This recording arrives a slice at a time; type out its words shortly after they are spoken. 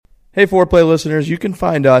Hey, Foreplay listeners, you can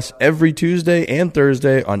find us every Tuesday and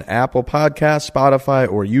Thursday on Apple Podcasts, Spotify,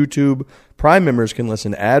 or YouTube. Prime members can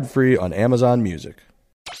listen ad-free on Amazon Music.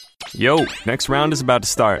 Yo, next round is about to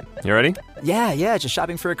start. You ready? Yeah, just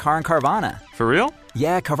shopping for a car in Carvana. For real?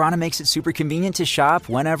 Yeah, Carvana makes it super convenient to shop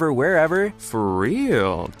whenever, wherever. For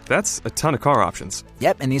real? That's a ton of car options.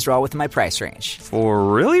 Yep, and these are all within my price range.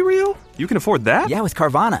 For really real? You can afford that? Yeah, with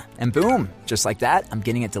Carvana. And boom, just like that, I'm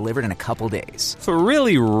getting it delivered in a couple days. For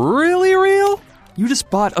really, really real? You just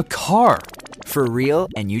bought a car. For real,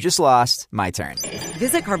 and you just lost my turn.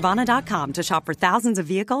 Visit Carvana.com to shop for thousands of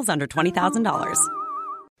vehicles under $20,000.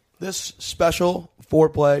 This special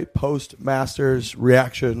Foreplay post-Masters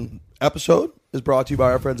reaction episode is brought to you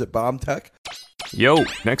by our friends at Bomb Tech. Yo,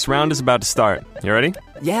 next round is about to start. You ready?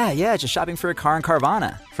 Yeah, just shopping for a car in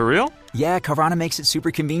Carvana. For real? Yeah, Carvana makes it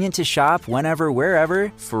super convenient to shop whenever,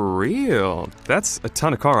 wherever. For real? That's a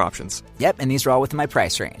ton of car options. Yep, and these are all within my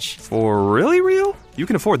price range. For really real? You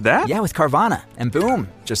can afford that? Yeah, with Carvana. And boom,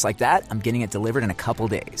 just like that, I'm getting it delivered in a couple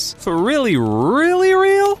days. For really, really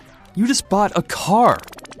real? You just bought a car.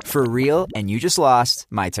 For real, and you just lost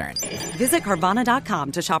my turn. Visit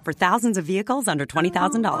Carvana.com to shop for thousands of vehicles under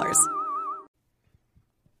 $20,000.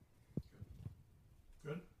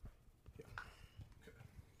 Good? Yeah. Okay.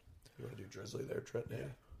 You want to do Drizzly there, Trent? Yeah.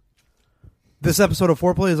 This episode of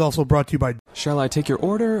Foreplay is also brought to you by... Shall I take your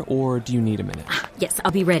order, or do you need a minute? Yes,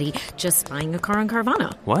 I'll be ready. Just buying a car on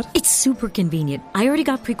Carvana. What? It's super convenient. I already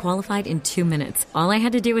got pre-qualified in 2 minutes. All I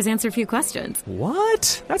had to do was answer a few questions.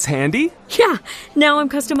 What? That's handy. Yeah, now I'm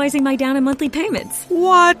customizing my down and monthly payments.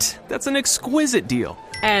 What? That's an exquisite deal.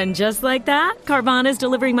 And just like that, Carvana's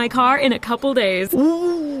delivering my car in a couple days.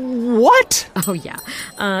 What? Oh,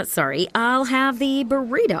 yeah. Sorry, I'll have the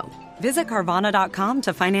burrito. Visit Carvana.com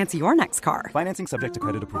to finance your next car. Financing subject to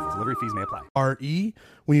credit approval. Delivery fees may apply. RE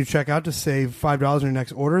when you check out to save $5 on your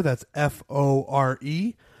next order. That's FORE.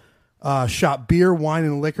 Shop beer, wine,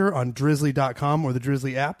 and liquor on Drizzly.com or the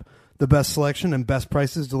Drizzly app. The best selection and best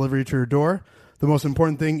prices delivered to your door. The most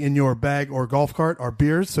important thing in your bag or golf cart are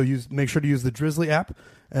beers, so make sure to use the Drizzly app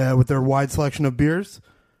with their wide selection of beers,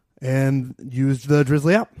 and use the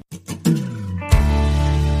Drizzly app.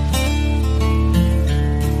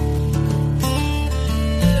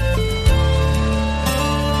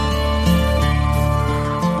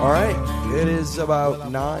 All right, it is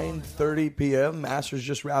about 9:30 p.m. Masters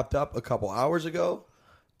just wrapped up a couple hours ago.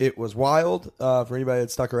 It was wild. For anybody that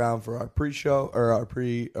stuck around for our pre-show or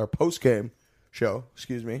our post-game show,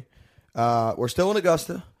 excuse me. We're still in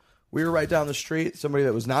Augusta. We were right down the street. Somebody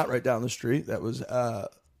that was not right down the street that was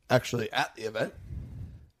actually at the event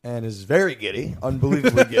and is very giddy,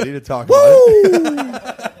 unbelievably giddy to talk about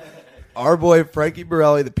it. Our boy Frankie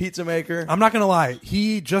Borelli, the pizza maker. I'm not going to lie.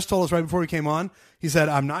 He just told us right before we came on. He said,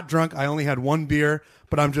 I'm not drunk. I only had one beer,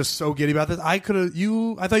 but I'm just so giddy about this. I thought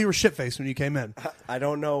you were shit-faced when you came in. I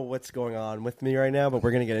don't know what's going on with me right now, but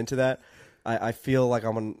we're going to get into that. I feel like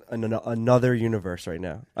I'm in another universe right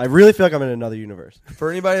now. I really feel like I'm in another universe.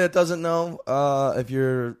 For anybody that doesn't know, if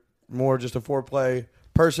you're more just a Foreplay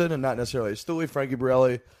person and not necessarily a stoolie, Frankie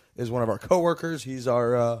Borelli is one of our coworkers. He's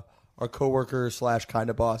our coworker /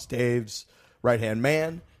 kind of boss, Dave's right-hand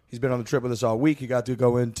man. He's been on the trip with us all week. He got to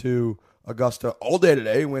go into Augusta all day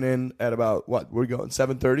today. Went in at about, what, we're going,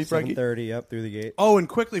 7:30, Frankie? 7:30, yep, through the gate. Oh, and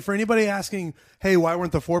quickly, for anybody asking, hey, why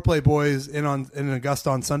weren't the Foreplay boys in Augusta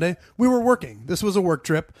on Sunday? We were working. This was a work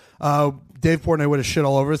trip. Dave Portnoy would have shit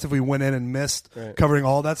all over us if we went in and missed covering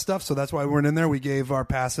all that stuff, so that's why we weren't in there. We gave our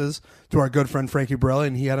passes to our good friend Frankie Borelli,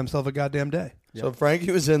 and he had himself a goddamn day. Yep. So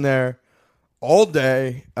Frankie was in there all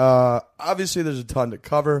day. Obviously, there's a ton to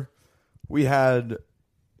cover. We had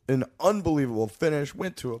an unbelievable finish,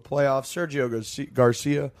 went to a playoff, Sergio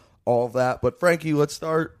Garcia, all of that. But Frankie, let's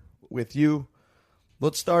start with you.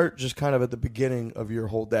 Let's start just kind of at the beginning of your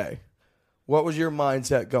whole day. What was your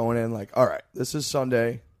mindset going in? Like, all right, this is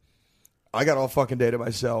Sunday. I got all fucking day to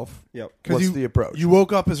myself. Yep. What's the approach? You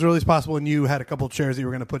woke up as early as possible and you had a couple of chairs that you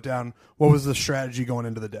were going to put down. What was the strategy going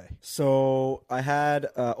into the day? So I had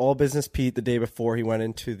All Business Pete the day before he went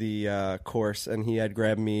into the course, and he had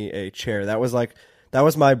grabbed me a chair. That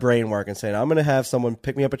was my brain working, saying I'm going to have someone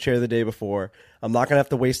pick me up a chair the day before. I'm not going to have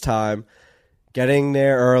to waste time getting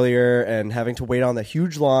there earlier and having to wait on the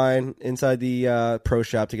huge line inside the pro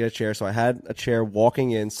shop to get a chair. So I had a chair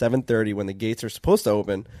walking in 7:30 when the gates are supposed to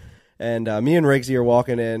open. And me and Riggsy are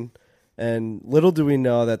walking in, and little do we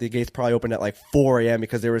know that the gates probably opened at like 4 a.m.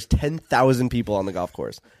 because there was 10,000 people on the golf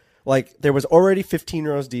course. Like, there was already 15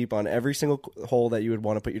 rows deep on every single hole that you would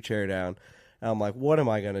want to put your chair down. And I'm like, what am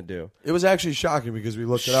I going to do? It was actually shocking because we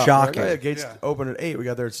looked it up. Shocking. Like, oh, yeah, gates open at 8. We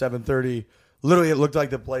got there at 7:30. literally it looked like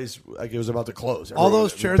the place like it was about to close. All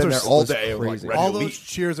those Everyone- chairs been are there all was day. crazy. Like, All those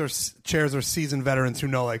chairs are seasoned veterans who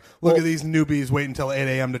know, like, look at these newbies waiting until 8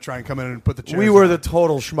 a.m. to try and come in and put the chairs. we were on. the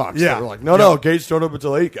total schmucks. Yeah. That were like, no, gates don't open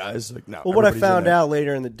until 8, guys. Like, no. Well, what I everybody's in found there. out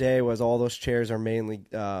later in the day was all those chairs are mainly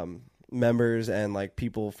members and like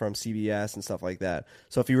people from CBS and stuff like that.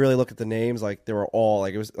 So if you really look at the names, like they were all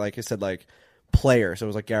like, it was like I said, like Player. So it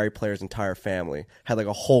was like Gary Player's entire family had like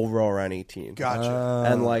a whole row around 18. Gotcha.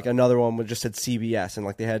 And like another one was just said CBS, and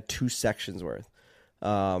like they had 2 sections worth.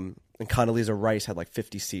 And Condoleezza Rice had like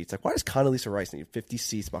 50 seats. Like, why does Condoleezza Rice need 50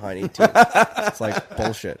 seats behind 18? It's like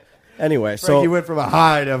bullshit. Anyway, so Frankie went from a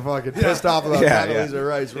high to fucking pissed off about Yeah, Condoleezza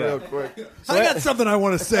Rice real quick. I got something I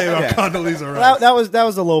want to say about Condoleezza That, Rice. that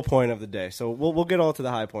was the low point of the day. So we'll get all to the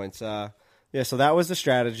high points. So that was the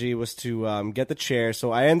strategy, was to get the chair.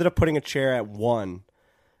 So I ended up putting a chair at 1.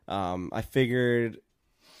 I figured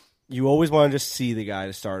you always want to just see the guy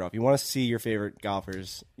to start off. You want to see your favorite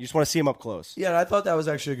golfers. You just want to see them up close. Yeah, and I thought that was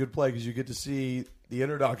actually a good play because you get to see the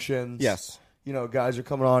introductions. Yes. You know, guys are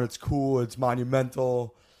coming on. It's cool. It's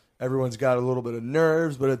monumental. Everyone's got a little bit of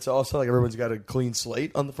nerves, but it's also like everyone's got a clean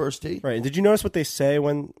slate on the first tee. Right. And did you notice what they say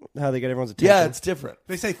how they get everyone's attention? Yeah, it's different.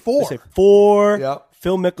 They say 4. They say 4. Yep.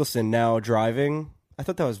 Phil Mickelson now driving. I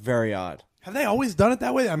thought that was very odd. Have they always done it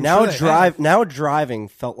that way? I'm Now sure they have. now driving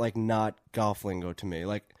felt like not golf lingo to me.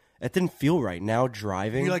 Like it didn't feel right. Now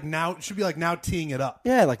driving. You're like now it should be like now teeing it up.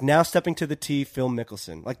 Yeah, like now stepping to the tee, Phil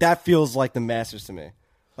Mickelson. Like that feels like the Masters to me.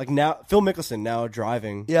 Like now Phil Mickelson now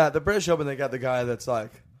driving. Yeah, the British Open, they got the guy that's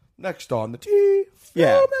like, next on the tee, Phil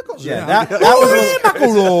Yeah. Mickelson. Yeah, that was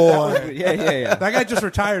McIlroy. yeah. That guy just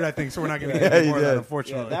retired, I think, so we're not going to Yeah, get he more of that, did.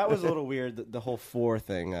 unfortunately. That was a little weird. The whole 4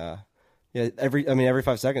 thing. Every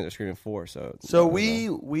 5 seconds they're screaming 4. So we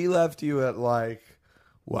left you at like,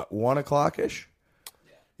 what, 1 o'clock-ish?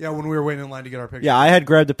 Yeah, when we were waiting in line to get our picture. Yeah, I had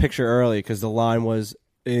grabbed the picture early because the line was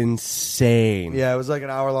insane. Yeah, it was like an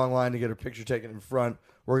hour-long line to get a picture taken in front.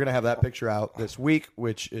 We're going to have that picture out this week,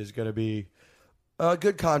 which is going to be a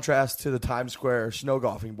good contrast to the Times Square snow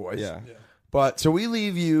golfing boys. Yeah. But so we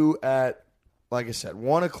leave you at, like I said,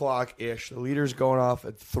 1 o'clock-ish. The leader's going off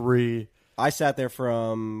at 3. I sat there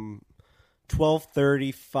from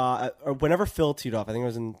 12:35 or whenever Phil teed off. I think it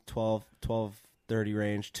was in 12:30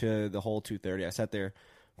 range to the whole 2:30. I sat there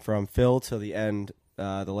from Phil to the end,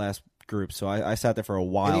 the last group. So I sat there for a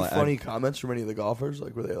while. Any funny comments from any of the golfers?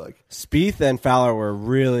 Like, were they like... Spieth and Fowler were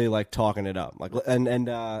really like talking it up. Like, and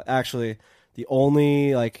actually, the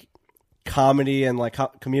only like comedy and like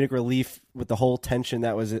comedic relief with the whole tension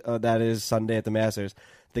that is Sunday at the Masters,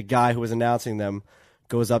 the guy who was announcing them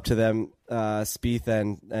goes up to them, Spieth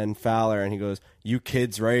and Fowler, and he goes, "You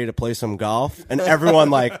kids ready to play some golf?" And everyone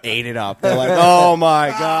like ate it up. They're like, "Oh my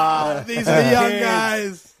god, These are the young kids."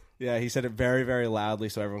 guys. Yeah, he said it very, very loudly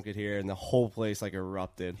so everyone could hear, and the whole place like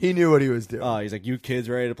erupted. He knew what he was doing. He's like, "You kids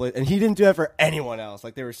ready to play?" And he didn't do that for anyone else.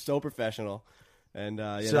 Like they were so professional, and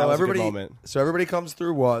that was a good moment. So everybody comes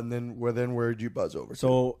through 1, then where'd you buzz over to?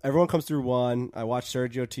 So everyone comes through 1. I watch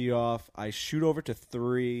Sergio tee off. I shoot over to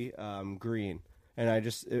 3 green,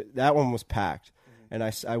 and that one was packed. And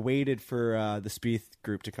I waited for the Spieth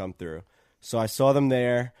group to come through. So I saw them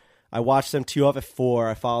there. I watched them tee off at 4.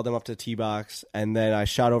 I followed them up to the tee box, and then I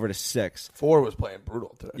shot over to 6. 4 was playing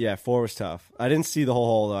brutal today. Yeah, 4 was tough. I didn't see the whole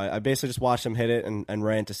hole, though. I basically just watched them hit it and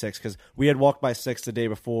ran to 6 because we had walked by 6 the day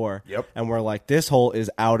before. Yep. And we're like, this hole is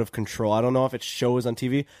out of control. I don't know if it shows on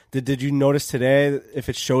TV. Did you notice today if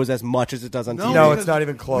it shows as much as it does on TV? No, because it's not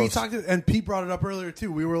even close. We talked, and Pete brought it up earlier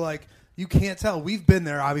too. We were like, you can't tell. We've been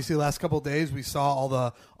there, obviously, the last couple of days. We saw all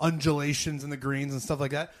the undulations in the greens and stuff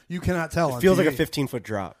like that. You cannot tell. It feels on like TV. a 15-foot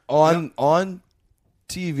drop. On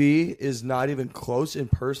TV is not even close. In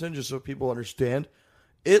person, just so people understand,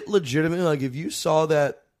 it legitimately, like, if you saw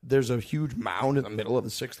that there's a huge mound in the middle of the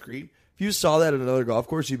 6th green, if you saw that at another golf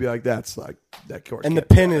course, you'd be like, that's like, that course. And the can't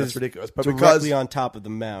be pin that. is That's ridiculous. But directly because, on top of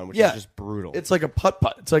the mound, which yeah, is just brutal. It's like a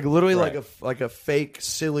putt-putt. It's like literally Right. like a fake,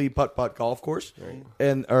 silly putt-putt golf course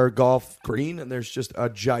or golf green, and there's just a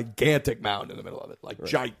gigantic mound in the middle of it. Like,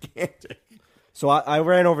 gigantic. So I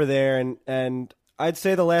ran over there, and I'd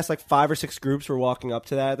say the last like 5 or 6 groups were walking up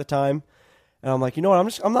to that at the time. And I'm like, you know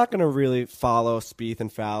what? I'm not going to really follow Spieth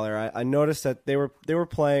and Fowler. I noticed that they were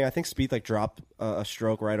playing. I think Spieth like dropped a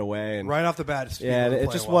stroke right away, and right off the bat. yeah, and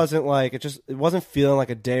it just wasn't like it wasn't feeling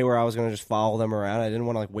like a day where I was going to just follow them around. I didn't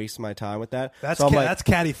want to like waste my time with that. That's so I'm like, that's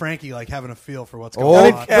Caddy Frankie like having a feel for what's Oh,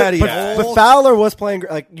 going on. Caddy. but Fowler was playing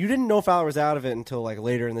like you didn't know Fowler was out of it until like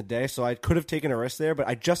later in the day, so I could have taken a risk there, but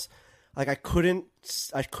I just. Like I couldn't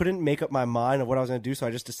make up my mind of what I was going to do, so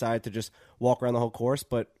I just decided to just walk around the whole course.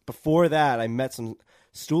 But before that, I met some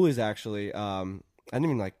stoolies actually. I didn't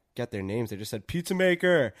even like get their names. They just said pizza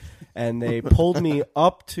maker, and they pulled me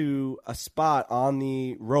up to a spot on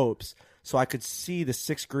the ropes so I could see the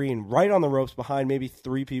 6th green right on the ropes behind maybe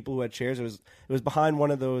 3 people who had chairs. It was behind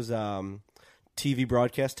one of those TV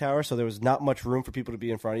broadcast towers, so there was not much room for people to be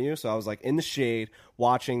in front of you. So I was like in the shade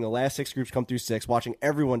watching the last 6 groups come through 6, watching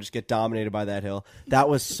everyone just get dominated by that hill. That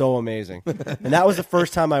was so amazing. And that was the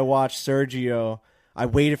first time I watched Sergio. I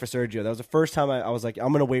waited for Sergio. That was the first time I was like,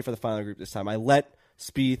 I'm going to wait for the final group this time. I let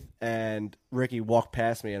Spieth and Ricky walk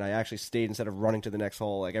past me, and I actually stayed instead of running to the next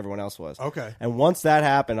hole like everyone else was. Okay. And once that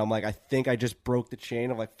happened, I'm like, I think I just broke the chain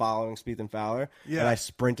of like following Spieth and Fowler. Yeah. And I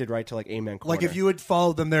sprinted right to like Amen Corner. Like if you had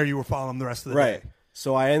followed them there, you were following them the rest of the day.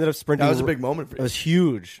 So I ended up sprinting. That was a big moment for you. It was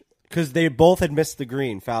huge because they both had missed the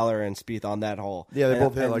green, Fowler and Spieth, on that hole. Yeah, they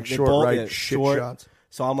both had like short shots.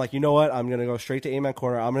 So I'm like, you know what? I'm going to go straight to Amen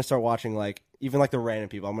Corner. I'm going to start watching like even like the random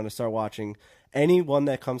people. I'm going to start watching anyone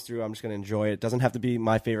that comes through. I'm just going to enjoy it. It doesn't have to be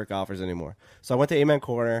my favorite golfers anymore. So I went to Amen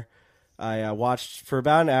Corner. I watched for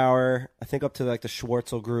about an hour, I think up to like the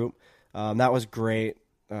Schwartzel group. That was great.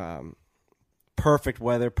 Perfect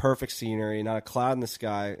weather, perfect scenery, not a cloud in the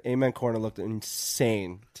sky. Amen Corner looked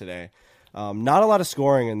insane today. Not a lot of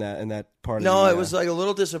scoring in that part of the No, it was like a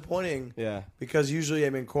little disappointing. Yeah. Because usually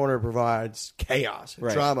Amen Corner provides chaos and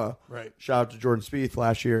drama. Right. Shout out to Jordan Spieth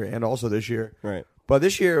last year and also this year. Right. But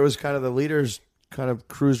this year it was kind of the leaders kind of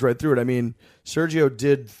cruised right through it. I mean, Sergio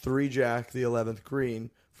did 3-jack the 11th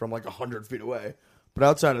green from like 100 feet away. But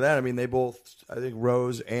outside of that, I mean, they both, I think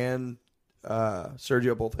Rose and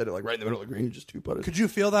Sergio both hit it like right in the middle of the green, just 2-putters. Could you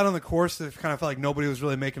feel that on the course? It kind of felt like nobody was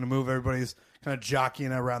really making a move. Everybody's kind of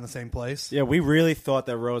jockeying around the same place. Yeah, we really thought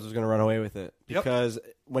that Rose was going to run away with it because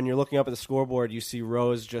when you're looking up at the scoreboard, you see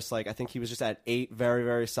Rose just like I think he was just at 8 very,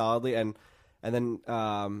 very solidly, and then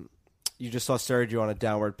you just saw Sergio on a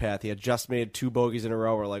downward path. He had just made 2 bogeys in a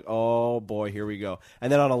row. We're like, oh boy, here we go.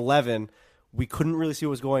 And then on 11. We couldn't really see what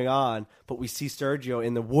was going on, but we see Sergio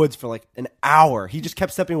in the woods for like an hour. He just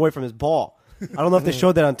kept stepping away from his ball. I don't know if they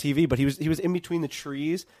showed that on TV, but he was in between the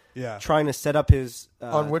trees, trying to set up his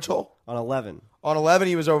on which hole? On 11. On 11,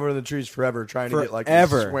 he was over in the trees forever, trying to get like a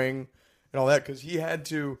swing and all that because he had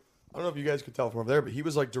to. I don't know if you guys could tell from over there, but he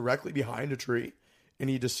was like directly behind a tree, and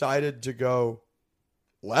he decided to go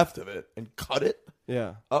left of it and cut it.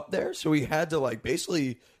 Yeah, up there. So he had to like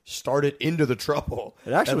basically start it into the trouble.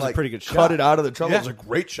 It actually was like a pretty good shot. Cut it out of the trouble. It was a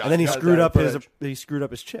great shot. And then he screwed up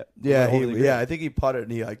his chip. Yeah, I think he putted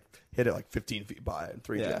and he like hit it like 15 feet by and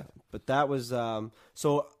 3-jack. But that was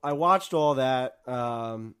so I watched all that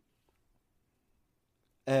and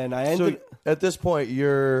I ended. So at this point,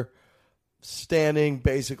 you're standing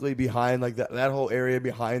basically behind like that whole area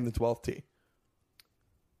behind the 12th tee.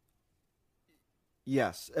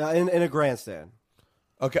 Yes, in a grandstand.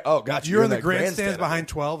 Okay. Oh, gotcha. You're in the grandstands behind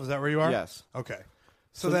 12. Is that where you are? Yes. Okay.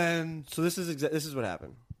 So this is what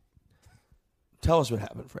happened. Tell us what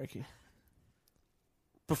happened, Frankie.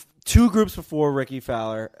 2 groups before Ricky,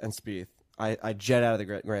 Fowler, and Spieth, I jet out of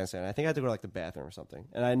the grandstand. I think I had to go to like the bathroom or something,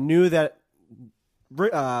 and I knew that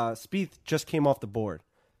Spieth just came off the board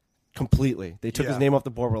completely. They took his name off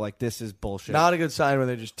the board. We're like, this is bullshit. Not a good sign when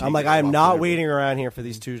they just. I'm like, I am not waiting around here for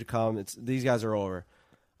these 2 to come. These guys are over.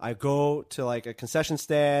 I go to like a concession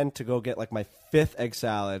stand to go get like my 5th egg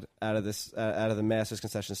salad out of the Masters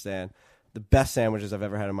concession stand. The best sandwiches I've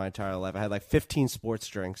ever had in my entire life. I had like 15 sports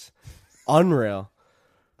drinks. Unreal.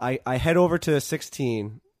 I head over to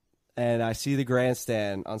 16 and I see the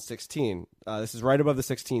grandstand on 16. This is right above the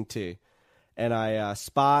 16 tee. And I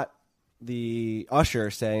spot the usher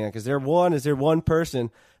saying, like, is there one person?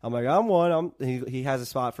 I'm like, I'm one. He has a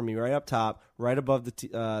spot for me right up top, right above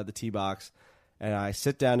the tee box. And I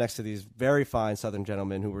sit down next to these very fine Southern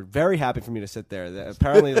gentlemen who were very happy for me to sit there.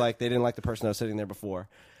 Apparently, like they didn't like the person that was sitting there before.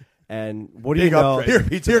 And what do you know?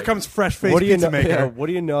 Here comes fresh-faced pizza maker. Yeah, what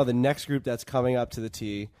do you know? The next group that's coming up to the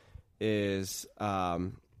tee is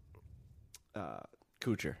Kuchar.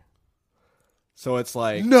 So it's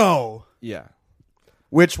like no, yeah.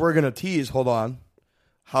 Which we're gonna tease. Hold on.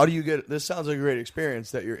 How do you get? This sounds like a great experience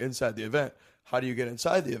that you're inside the event. How do you get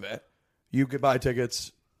inside the event? You could buy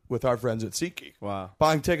tickets with our friends at SeatGeek. Wow.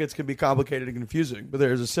 Buying tickets can be complicated and confusing, but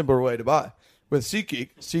there's a simpler way to buy. With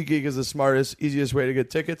SeatGeek, SeatGeek is the smartest, easiest way to get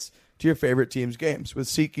tickets to your favorite team's games. With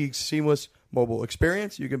SeatGeek's seamless mobile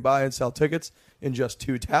experience, you can buy and sell tickets in just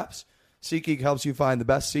 2 taps. SeatGeek helps you find the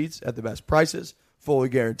best seats at the best prices, fully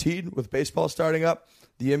guaranteed. With baseball starting up,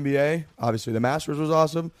 the NBA, obviously the Masters was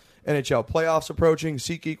awesome, NHL playoffs approaching,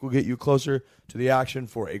 SeatGeek will get you closer to the action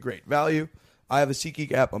for a great value. I have a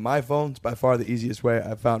SeatGeek app on my phone. It's by far the easiest way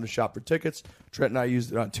I've found to shop for tickets. Trent and I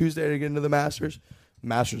used it on Tuesday to get into the Masters. The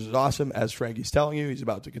Masters is awesome, as Frankie's telling you. He's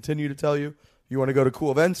about to continue to tell you. You want to go to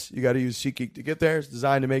cool events, you got to use SeatGeek to get there. It's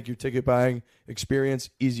designed to make your ticket buying experience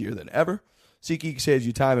easier than ever. SeatGeek saves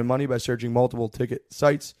you time and money by searching multiple ticket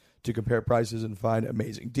sites to compare prices and find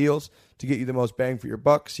amazing deals. To get you the most bang for your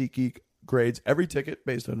buck, SeatGeek grades every ticket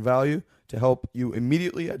based on value to help you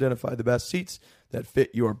immediately identify the best seats that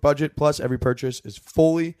fit your budget. Plus, every purchase is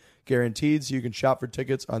fully guaranteed, so you can shop for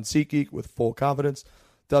tickets on SeatGeek with full confidence.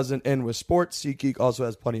 Doesn't end with sports. SeatGeek also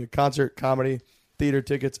has plenty of concert, comedy, theater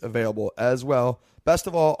tickets available as well. Best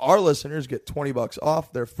of all, our listeners get $20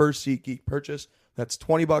 off their first SeatGeek purchase. That's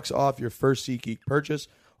 $20 off your first SeatGeek purchase.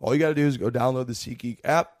 All you got to do is go download the SeatGeek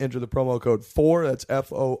app, enter the promo code 4, that's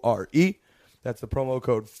FORE. That's the promo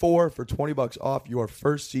code 4 for $20 off your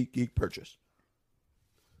first SeatGeek purchase.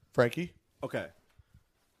 Frankie? Okay.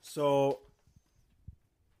 So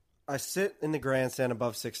I sit in the grandstand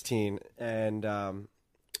above 16, and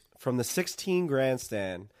from the 16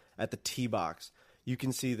 grandstand at the tee box, you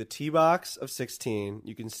can see the tee box of 16.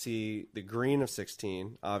 You can see the green of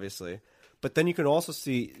 16, obviously. But then you can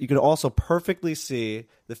also perfectly see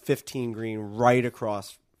the 15 green right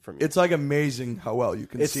across from you. It's like amazing how well you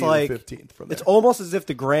can see like, the 15th from there. It's almost as if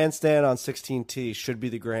the grandstand on 16T should be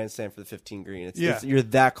the grandstand for the 15 green. You're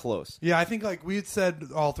that close. Yeah, I think like we had said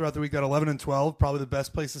all throughout the week that 11 and 12 probably the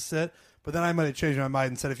best place to sit. But then I might have changed my mind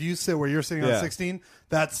and said if you sit where you're sitting on 16,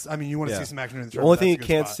 you want to see some action in the The tournament. only thing you That's a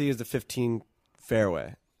good can't spot. see is the 15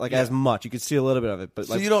 fairway. As much. You can see a little bit of it. But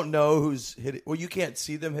So you don't know who's hitting. Well, you can't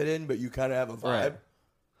see them hit in, but you kind of have a vibe Right.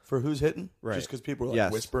 for who's hitting. Right. Just because people are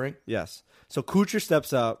whispering. Yes. So Kuchar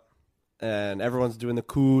steps up, and everyone's doing the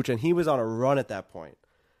Kuch, and he was on a run at that point.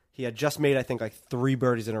 He had just made, I think, like 3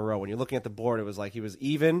 birdies in a row. When you're looking at the board, it was like he was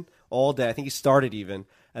even all day. I think he started even,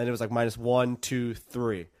 and it was like -1, 2,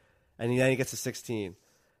 3. And then he gets to 16.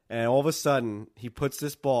 And all of a sudden, he puts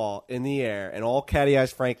this ball in the air, and all Caddy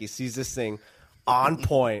Eyes Frankie sees this thing on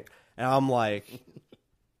point. And I'm like,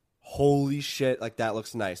 holy shit, like that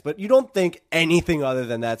looks nice. But you don't think anything other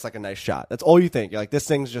than that's like a nice shot. That's all you think. You're like, this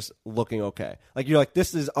thing's just looking okay. Like you're like,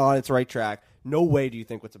 this is on its right track. No way do you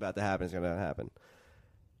think what's about to happen is going to happen.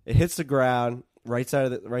 It hits the ground, right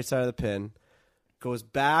side of the pin, goes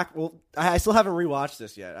back. Well, I still haven't rewatched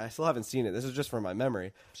this yet. I still haven't seen it. This is just from my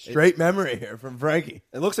memory. Straight memory here from Frankie.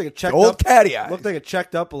 It looks like it checked Old up. Caddy Eyes. Looked like it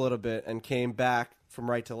checked up a little bit and came back from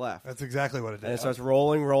right to left. That's exactly what it did. And it starts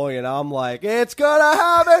rolling, and I'm like, it's gonna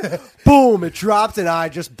happen. Boom, it dropped, and I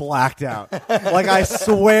just blacked out. Like, I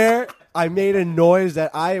swear I made a noise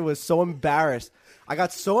that I was so embarrassed. I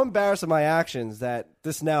got so embarrassed of my actions that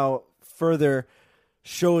this now further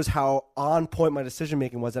shows how on point my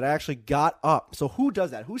decision-making was that I actually got up. So who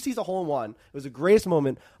does that? Who sees a hole-in-one? It was the greatest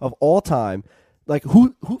moment of all time. Like,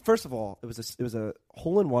 who? First of all, it was a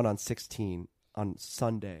hole-in-one on 16 on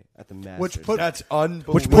Sunday at the Masters. That's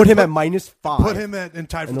unbelievable. Which put him at -5. Put him in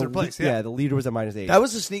tied for third place. Yeah. The leader was at -8. That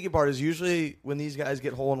was the sneaky part. Is usually when these guys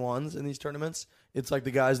get hole-in-ones in these tournaments, it's like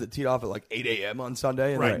the guys that teed off at like 8 a.m. on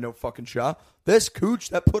Sunday and Right. had no fucking shot. This Cooch,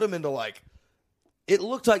 that put him into like, it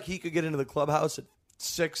looked like he could get into the clubhouse at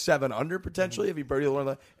 6, 7 under potentially if he birdied one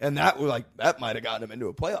of the, and that might have gotten him into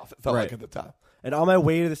a playoff. It felt Right. like at the time. And on my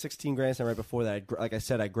way to the 16 grandstand right before that, like I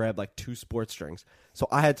said, I grabbed like 2 sports strings. So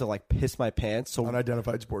I had to like piss my pants. So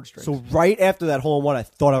Unidentified sports strings. So right after that hole-in-one, I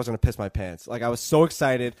thought I was going to piss my pants. Like I was so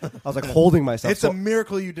excited. I was like holding myself. It's a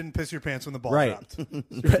miracle you didn't piss your pants when the ball dropped.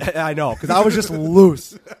 I know, because I was just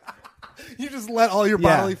loose. You just let all your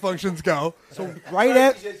bodily functions go. So right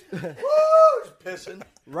at just pissing.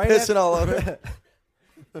 Right Pissing all over.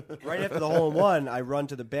 right after the hole-in-one, I run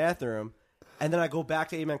to the bathroom, and then I go back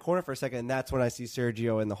to 8-man corner for a second, and that's when I see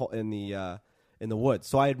Sergio in the woods.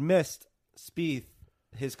 So I had missed Spieth,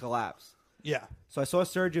 his collapse. Yeah. So I saw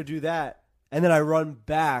Sergio do that, and then I run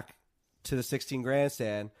back to the 16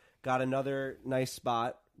 grandstand, got another nice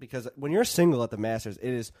spot, because when you're single at the Masters,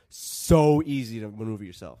 it is so easy to maneuver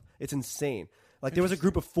yourself. It's insane. Like, there was a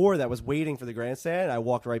group of 4 that was waiting for the grandstand. I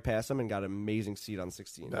walked right past them and got an amazing seat on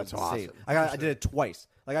 16. That's insane. awesome. I did it twice.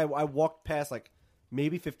 Like, I walked past, like,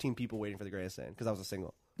 maybe 15 people waiting for the grandstand because I was a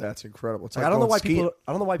single. That's incredible. It's Like, like I don't know why skiing.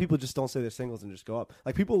 people just don't say they're singles and just go up.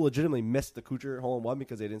 Like, people legitimately missed the Kuchar hole-in-one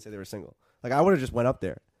because they didn't say they were single. Like, I would have just went up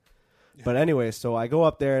there. Yeah. But anyway, so I go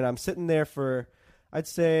up there, and I'm sitting there for, I'd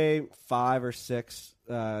say, 5 or 6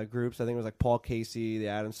 groups. I think it was like Paul Casey, the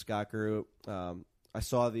Adam Scott group. I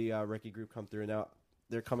saw the Ricky group come through. Now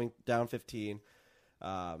they're coming down 15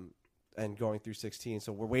 and going through 16.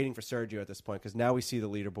 So we're waiting for Sergio at this point because now we see the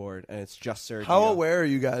leaderboard, and it's just Sergio. How aware are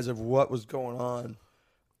you guys of what was going on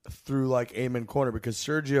through like Amen Corner? Because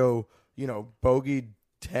Sergio, bogeyed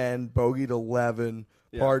 10, bogeyed 11,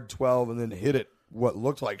 Yeah. parred 12, and then hit it what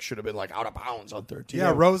looked like should have been like out of bounds on 13.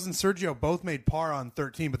 Yeah, Rose and Sergio both made par on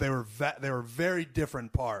 13, but they were very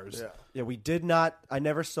different pars. Yeah, we did not. I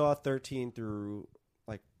never saw 13 through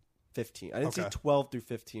like 15. I didn't see 12 through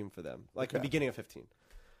 15 for them, like the beginning of 15.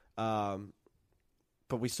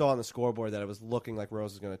 But we saw on the scoreboard that it was looking like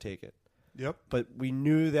Rose was going to take it. Yep. But we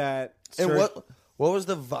knew that. And what was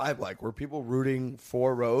the vibe like? Were people rooting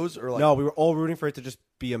for Rose or like? No, we were all rooting for it to just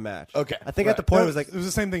be a match. Okay. I think at the point it was like it was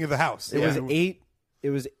the same thing at the house. It was 8. It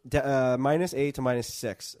was -8 to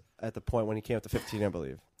 -6 at the point when he came up to 15, I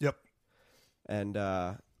believe. Yep. And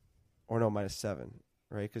or no, -7,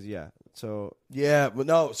 right? Because so but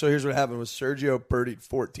no. So here's what happened: was Sergio birdied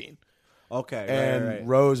 14. Okay, and right.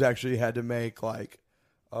 Rose actually had to make like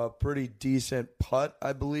a pretty decent putt,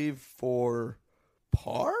 I believe, for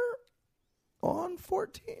par on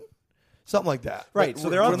 14, something like that. Right. But so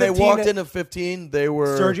they're on when 15 they walked into 15, they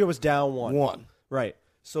were Sergio was down 1. 1. Right.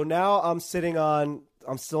 So now I'm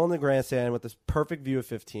still in the grandstand with this perfect view of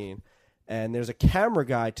 15, and there's a camera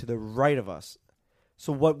guy to the right of us.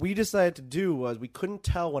 So what we decided to do was we couldn't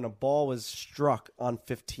tell when a ball was struck on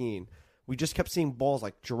 15. We just kept seeing balls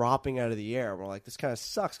like dropping out of the air. We're like, this kind of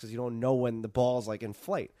sucks because you don't know when the ball's like in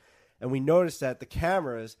flight. And we noticed that the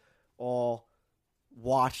cameras all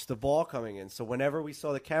watched the ball coming in. So whenever we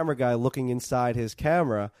saw the camera guy looking inside his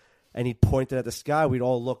camera and he pointed at the sky, we'd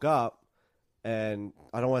all look up. And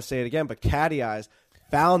I don't want to say it again, but Caddy Eyes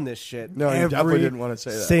found this shit. No, you definitely didn't want to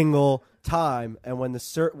say that. Single time. And when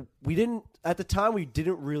we didn't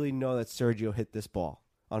really know that Sergio hit this ball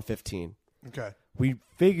on 15. Okay. We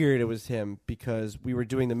figured it was him because we were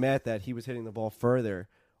doing the math that he was hitting the ball further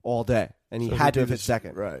all day, and he had to have hit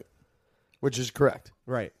second. Right. Which is correct.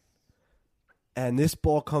 Right. And this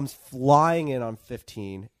ball comes flying in on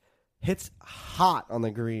 15, hits hot on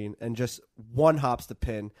the green, and just one hops the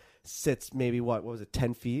pin, sits maybe, what was it,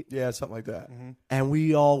 10 feet? Yeah, something like that. Mm-hmm. And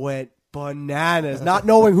we all went bananas, not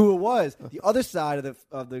knowing who it was. The other side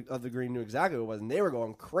of the green knew exactly who it was, and they were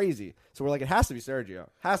going crazy. So we're like, it has to be Sergio.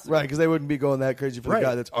 Has to be. Right, because they wouldn't be going that crazy for the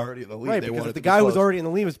guy that's already in the lead. Right, they because if the it guy to who be was close. already in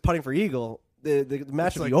the lead was putting for eagle, the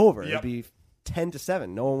match would be over. It'd be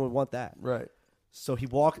 10-7. No one would want that. Right. So he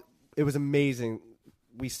walked. It was amazing.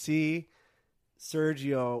 We see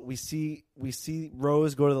Sergio. We see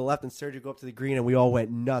Rose go to the left and Sergio go up to the green, and we all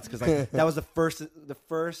went nuts because that was the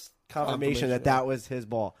first confirmation that was his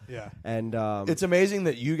ball. Yeah. And it's amazing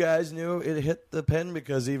that you guys knew it hit the pin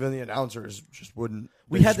because even the announcers just wouldn't.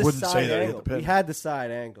 We had the wouldn't side say that it hit angle. the pin. We had the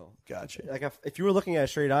side angle. Gotcha. Like if you were looking at it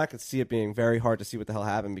straight on, I could see it being very hard to see what the hell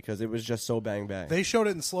happened because it was just so bang bang. They showed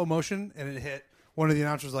it in slow motion, and it hit. One of the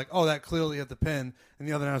announcers was like, "Oh, that clearly hit the pin," and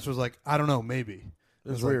the other announcer was like, "I don't know, maybe."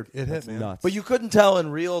 It was weird. It hit, man. Nuts. But you couldn't tell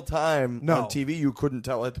in real time No. on TV. You couldn't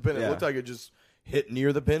tell at the pin. It looked like it just hit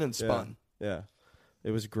near the pin and spun. Yeah.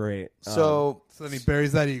 It was great. So then he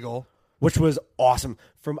buries that eagle. Which was awesome.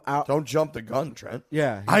 From out. Don't jump the gun, Trent.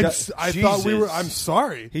 Yeah. I thought we were. I'm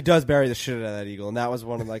sorry. He does bury the shit out of that eagle, and that was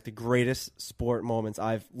one of like the greatest sport moments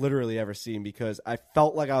I've literally ever seen because I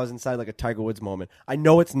felt like I was inside like a Tiger Woods moment. I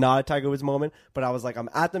know it's not a Tiger Woods moment, but I was like, I'm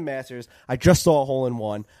at the Masters. I just saw a hole in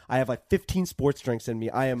one. I have like 15 sports drinks in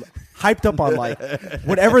me. I am hyped up on like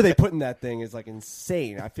whatever they put in that thing is like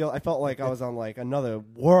insane. I felt like I was on like another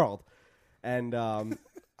world, and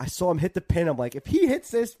I saw him hit the pin. I'm like, if he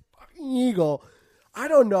hits this fucking eagle, I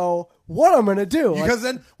don't know what I'm going to do. Because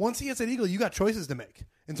then once he hits that eagle, you got choices to make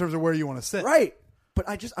in terms of where you want to sit. Right. But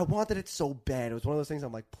I wanted it so bad. It was one of those things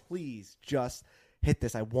I'm like, please just hit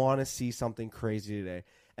this. I want to see something crazy today.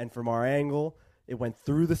 And from our angle, it went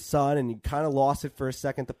through the sun and you kind of lost it for a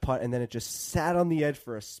second to putt. And then it just sat on the edge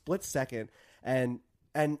for a split second. And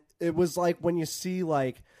it was like when you see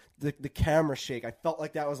like the camera shake, I felt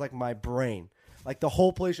like that was like my brain. Like the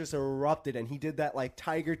whole place just erupted, and he did that like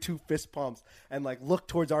Tiger 2 fist pumps, and like looked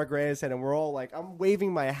towards our grandstand, and we're all like, I'm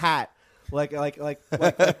waving my hat, like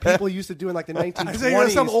people used to do in like the 1920s. I say you're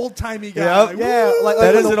some old timey guy. Yep. Yeah, like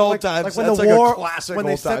that is when an the- old like- time. Like when That's the like war, a classic when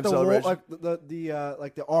they old set time the war, celebration.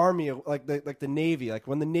 like the army, like the Navy, like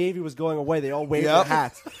when the Navy was going away, they all waved Yep. their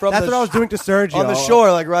hats. From That's the what I was doing to Sergio on the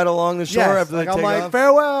shore, like right along the shore Yes, after like they I'm take like off.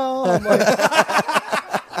 farewell. I'm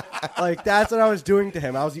like, like that's what I was doing to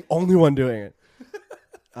him. I was the only one doing it.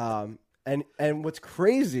 And what's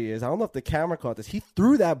crazy is I don't know if the camera caught this. He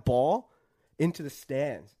threw that ball into the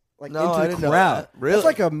stands, like No, I into the didn't know crowd. that. Really? That's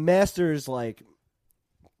like a Masters. Like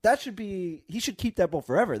that should be. He should keep that ball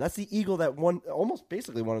forever. That's the eagle that won, almost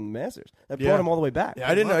basically won in the Masters. That brought him all the way back. Yeah,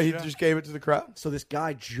 I didn't know he just gave it to the crowd. So this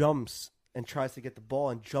guy jumps and tries to get the ball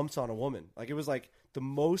and jumps on a woman. Like it was like the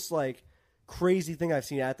most like crazy thing I've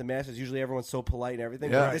seen at the Masters. Usually everyone's so polite and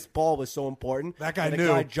everything. Yeah. But this ball was so important. That guy and knew.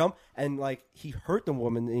 The guy jumped and like he hurt the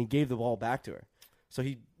woman and he gave the ball back to her. So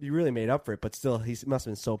he really made up for it, but still, he must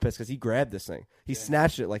have been so pissed because he grabbed this thing. He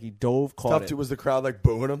snatched it like he dove, caught it. Was the crowd like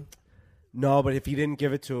booing him? No, but if he didn't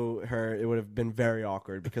give it to her, it would have been very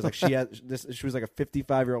awkward because like she had this. She was like a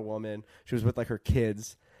 55-year-old woman. She was with like her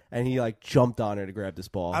kids, and he like jumped on her to grab this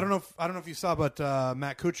ball. I don't know if you saw, but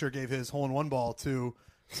Matt Kuchar gave his hole-in-one ball to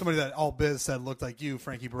somebody that all biz said looked like you,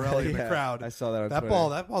 Frankie Borelli, in the crowd. I saw that on that Twitter. ball.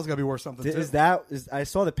 That ball's got to be worth something too. I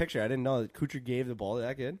saw the picture. I didn't know that Kuchar gave the ball to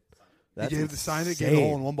that kid. He gave the sign it, gave the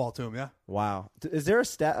hole-in-one ball to him. Yeah. Wow. Is there a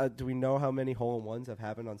stat? Do we know how many hole-in-ones have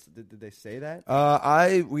happened on? Did they say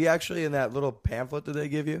that? We actually in that little pamphlet that they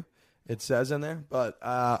give you, it says in there, but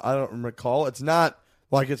I don't recall. It's not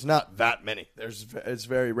that many. It's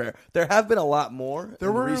very rare. There have been a lot more. There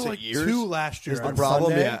in were recent like years. 2 last year. Is the On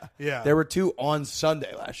problem? Sunday? Yeah. There were 2 on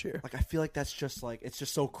Sunday last year. Like I feel like that's just like it's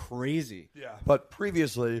just so crazy. Yeah. But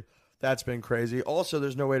previously, that's been crazy. Also,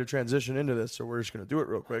 there's no way to transition into this, so we're just going to do it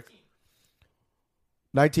real quick.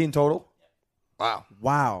 19 total?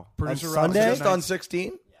 Wow. Producer On Rob Sunday? said Just on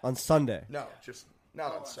 16? On Sunday. No, just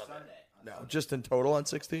not on Sunday. No, just in total on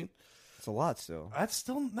 16? It's a lot still. That's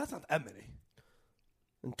not that many.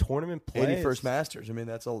 And tournament play. 81st Masters. I mean,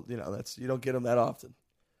 that's you don't get them that often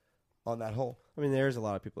on that hole. I mean, there's a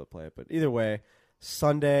lot of people that play it, but either way,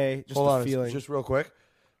 Sunday. Just Hold the on, feeling. just real quick.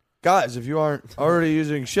 Guys, if you aren't already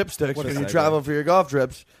using Shipsticks What a when you segue. travel for your golf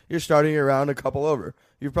trips, you're starting your round a couple over.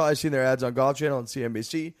 You've probably seen their ads on Golf Channel and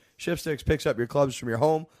CNBC. Shipsticks picks up your clubs from your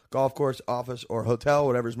home, golf course, office, or hotel,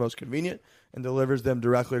 whatever's most convenient, and delivers them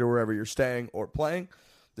directly to wherever you're staying or playing.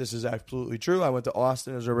 This is absolutely true. I went to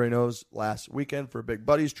Austin, as everybody knows, last weekend for a big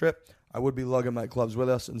buddies trip. I would be lugging my clubs with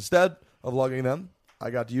us. Instead of lugging them,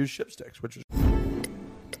 I got to use Shipsticks, which is...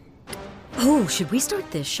 Oh, should we start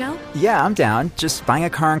this show? Yeah, I'm down. Just buying a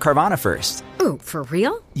car on Carvana first. Ooh, for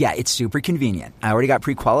real? Yeah, it's super convenient. I already got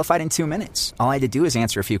pre-qualified in 2 minutes. All I had to do is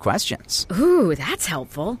answer a few questions. Ooh, that's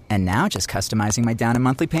helpful. And now just customizing my down and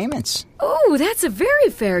monthly payments. Ooh, that's a very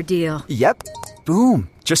fair deal. Yep. Boom.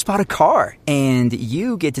 Just bought a car. And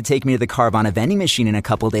you get to take me to the Carvana vending machine in a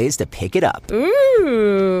couple days to pick it up.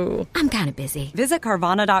 Ooh, I'm kind of busy. Visit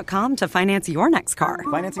Carvana.com to finance your next car.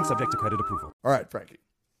 Financing subject to credit approval. All right, Frankie.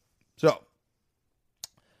 So,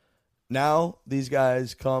 now these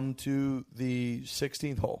guys come to the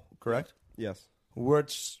 16th hole, correct? Yes.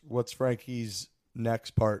 What's Frankie's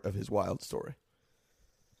next part of his wild story?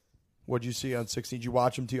 What'd you see on 16? Did you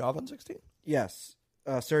watch him tee off on 16? Yes.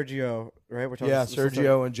 Sergio, right? We're talking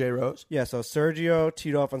Sergio and Jay Rose. Yeah, so Sergio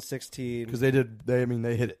teed off on 16 Because they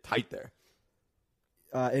hit it tight there.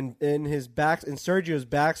 in Sergio's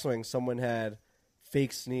backswing, someone had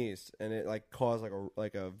fake sneezed, and it like caused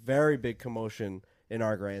like a very big commotion in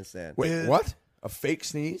our grandstand. Wait, what? A fake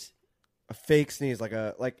sneeze? A fake sneeze,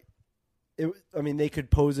 they could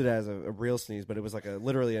pose it as a real sneeze, but it was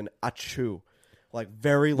literally an achoo, like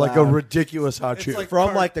very loud, Like a ridiculous hot chew. like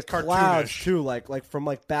from the cartoonish. clouds too, like from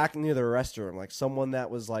back near the restroom, like someone that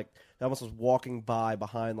was that almost was walking by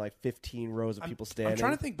behind 15 rows of people standing. I'm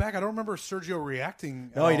trying to think back. I don't remember Sergio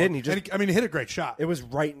reacting. No, he didn't. He And he hit a great shot. It was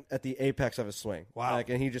right at the apex of his swing. Wow.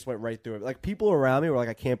 And he just went right through it. Like, people around me were like,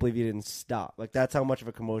 I can't believe he didn't stop. Like, that's how much of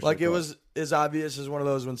a commotion Like, it caused. was as obvious as one of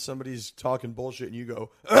those when somebody's talking bullshit and you go,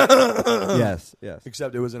 Yes.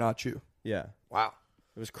 except it was an achu. Yeah. Wow.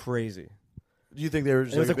 It was crazy. Do you think they were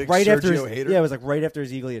just It was like a big right after Sergio his, hater? Yeah, it was right after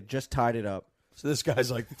his eagle. He had just tied it up. So this guy's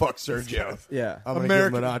like, fuck Sergio. Yeah. I'm going to give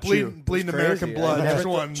him an achu. bleeding It was American crazy. blood. I never Which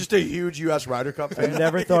one? Just a huge U.S. Ryder Cup I fan.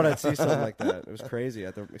 never thought I'd see something like that. It was crazy,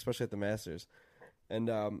 especially at the Masters. And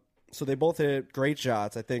so they both hit great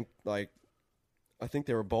shots. I think they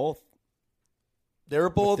were both. They were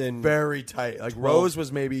both within very tight. Like 12. Rose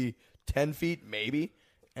was maybe 10 feet, maybe.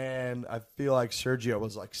 And I feel like Sergio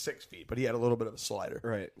was like 6 feet, but he had a little bit of a slider.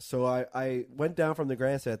 Right. So I went down from the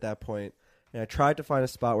grandstand at that point, and I tried to find a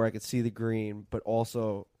spot where I could see the green, but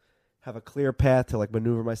also have a clear path to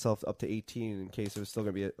maneuver myself up to 18 in case it was still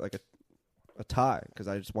going to be a tie, because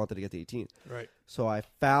I just wanted to get to 18. Right. So I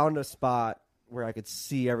found a spot where I could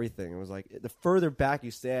see everything. It was like the further back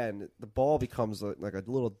you stand, the ball becomes like a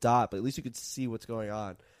little dot, but at least you could see what's going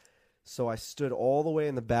on. So I stood all the way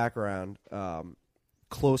in the background,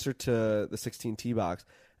 closer to the 16 tee box,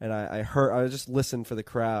 and I just listened for the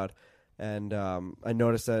crowd, and I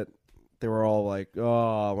noticed that they were all like,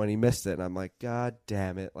 oh, when he missed it, and I'm like, God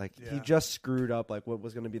damn it. He just screwed up what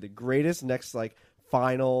was going to be the greatest next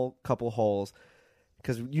final couple holes,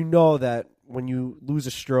 because you know that when you lose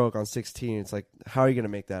a stroke on 16, it's like, how are you going to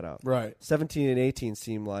make that up? Right. 17 and 18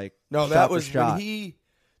 seemed like No, shot that for was shot.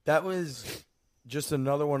 that was just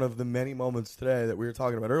another one of the many moments today that we were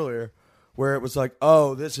talking about earlier where it was like,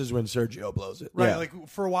 oh, this is when Sergio blows it. Right, Yeah. like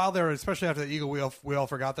for a while there, especially after the Eagle, we all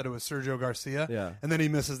forgot that it was Sergio Garcia. Yeah. And then he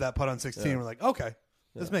misses that putt on 16. We're like, okay,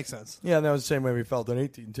 this makes sense. Yeah, and that was the same way we felt on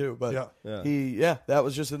 18 too. But that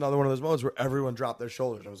was just another one of those moments where everyone dropped their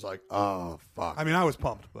shoulders. I was like, oh fuck. I mean, I was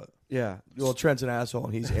pumped, but Yeah. Well, Trent's an asshole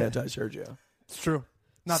and he's anti-Sergio. it's true.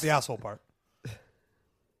 Not the asshole part.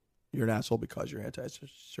 You're an asshole because you're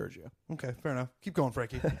anti-Sergio. Okay, fair enough. Keep going,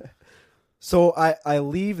 Frankie. So I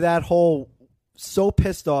leave that hole so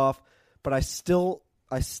pissed off, but I still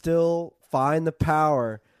find the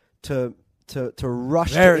power to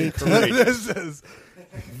rush Very to 18. This is.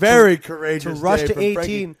 Very courageous. To rush day to from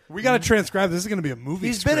Frankie. 18. We got to transcribe. This is going to be a movie.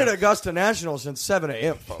 He's been script. at Augusta National since 7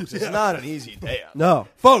 a.m., folks. It's not an easy day out. No.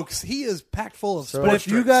 Folks, he is packed full of sports But if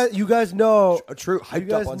you drinks. guys know, True. you Hyped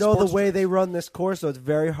guys up on know the sports way drinks. they run this course, so it's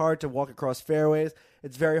very hard to walk across fairways.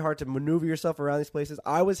 It's very hard to maneuver yourself around these places.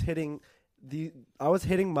 I was hitting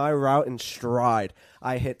my route in stride.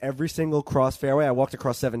 I hit every single cross fairway. I walked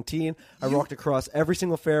across 17. I walked across every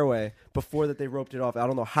single fairway before that they roped it off. I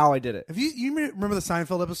don't know how I did it. If you remember the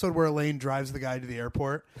Seinfeld episode where Elaine drives the guy to the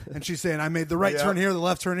airport and she's saying, "I made the right turn here, the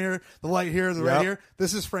left turn here, the light here, the right here."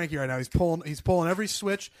 This is Frankie right now. He's pulling every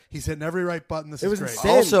switch. He's hitting every right button. This is great. insane.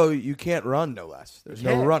 Also, you can't run, no less. There's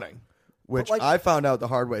no can't. running, which But, like- I found out the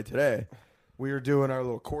hard way today. We were doing our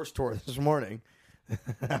little course tour this morning.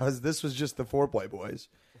 This was just the foreplay boys,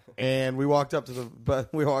 and we walked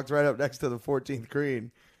right up next to the 14th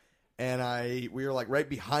green, and we were like right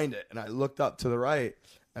behind it, and I looked up to the right,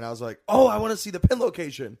 and I was like, oh, I want to see the pin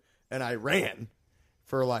location, and I ran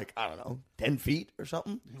for like, I don't know, 10 feet or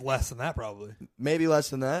something, Less than that, probably. maybe less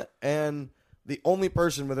than that, and the only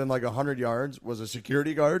person within like 100 yards was a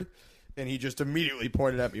security guard, and he just immediately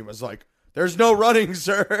pointed at me and was like, "There's no running,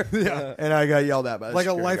 sir." Yeah. And I got yelled at by the Like a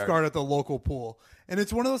security lifeguard guard. at the local pool. And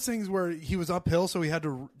it's one of those things where he was uphill, so he had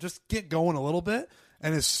to just get going a little bit.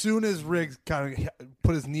 And as soon as Riggs kind of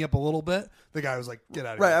put his knee up a little bit, the guy was like, "Get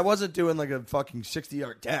out of Right, here." I wasn't doing like a fucking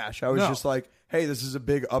 60-yard dash. I was No. just like, "Hey, this is a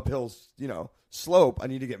big uphill, slope. I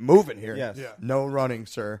need to get moving here." Yes. Yeah. No running,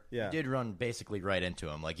 sir. Yeah. You did run basically right into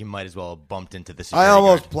him. Like, you might as well have bumped into the I security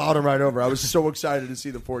almost guard. plowed him right over. I was so excited to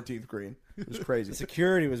see the 14th green. It was crazy.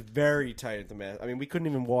 Security was very tight at the man. I mean, we couldn't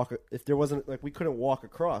even walk if there wasn't like we couldn't walk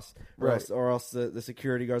across, or else the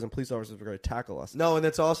security guards and police officers were going to tackle us. No, and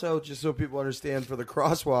it's also just so people understand for the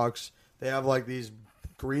crosswalks, they have like these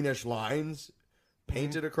greenish lines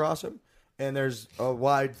painted across them, and there's a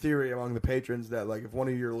wide theory among the patrons that like if one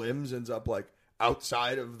of your limbs ends up like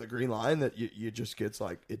outside of the green line, that you just gets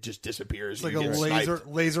like it just disappears. It's like You a get sniped.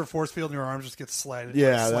 laser force field in your arms just gets sliced.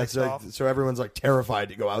 Yeah, sliced that's off. like, so everyone's like terrified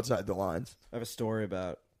to go outside the lines. I have a story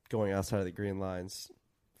about going outside of the green lines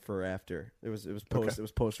for after. It was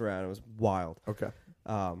post round. It was wild. Okay,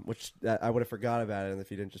 Which I would have forgot about it, and if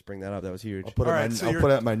you didn't just bring that up, that was huge. I'll put All it. right, so I'll you're- put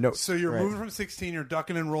it at my notes. So you're Right. moving from 16, you're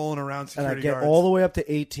ducking and rolling around And security I get guards. all the way up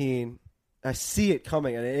to 18. I see it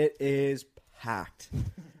coming, and it is packed.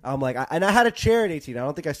 I'm like, and I had a chair at 18. I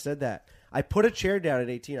don't think I said that. I put a chair down at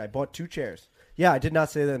 18. I bought 2 chairs. Yeah, I did not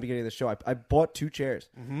say that in the beginning of the show. I bought 2 chairs.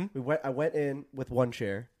 Mm-hmm. I went in with 1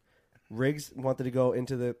 chair. Riggs wanted to go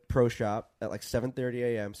into the pro shop at like 7:30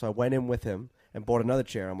 a.m., so I went in with him and bought another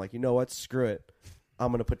chair. I'm like, you know what? Screw it. I'm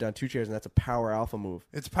going to put down 2 chairs, and that's a power alpha move.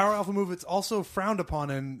 It's a power alpha move. It's also frowned upon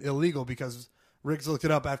and illegal because Riggs looked it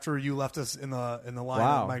up after you left us in the line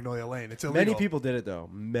Wow. at Magnolia Lane. It's illegal. Many people did it, though.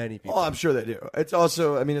 Many people. Oh, I'm sure they do. It's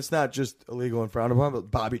also, I mean, it's not just illegal and frowned upon, but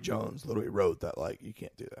Bobby Jones literally wrote that like you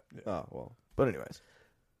can't do that. Oh, well. But anyways,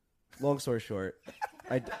 Long story short,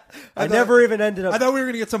 I never even ended up. I thought we were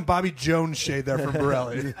going to get some Bobby Jones shade there from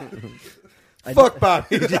Borelli. fuck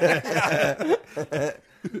Bobby.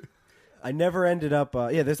 I never ended up.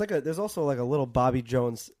 There's also like a little Bobby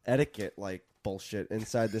Jones etiquette like bullshit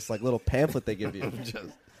inside this like little pamphlet they give you.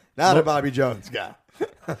 Not a Bobby Jones guy.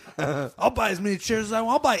 I'll buy as many chairs as I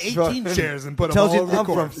want. I'll buy 18 chairs and put them tells all you, over the I'm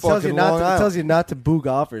from course. it tells you fucking not Long to, it Island. tells you not to boo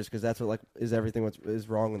golfers because that's what like is everything what is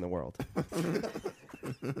wrong in the world.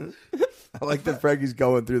 I like that Frankie's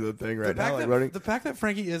going through the thing right now, like running. The fact that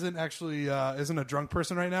Frankie isn't actually isn't a drunk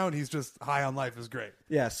person right now and he's just high on life is great.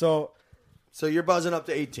 Yeah, so So you're buzzing up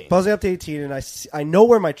to 18. buzzing up to 18, and I know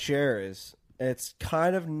where my chair is. It's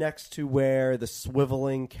kind of next to where the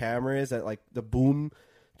swiveling camera is, at like the boom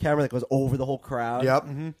camera that goes over the whole crowd. Yep.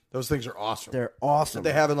 Those things are awesome. They're awesome.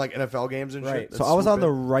 They have in like NFL games and Right. shit. So I was on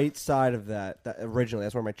the right side of that originally.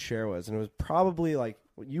 That's where my chair was, and it was probably like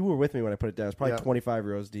you were with me when I put it down. It was probably 25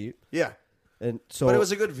 rows deep, Yeah. and so But it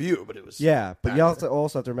was a good view, but it was yeah. But back you there.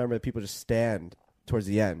 also have to remember that people just stand towards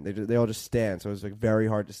the end. They all just stand, so it was like very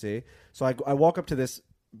hard to see. So I walk up to this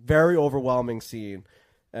very overwhelming scene,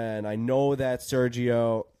 and I know that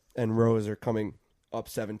Sergio and Rose are coming up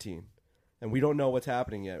 17. And we don't know what's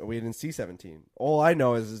happening yet. We didn't see 17. All I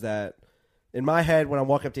know is that in my head, when I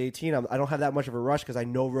walk up to 18, I don't have that much of a rush because I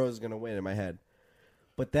know Rose is going to win in my head.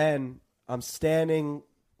 But then I'm standing,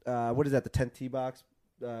 what is that, the 10th tee box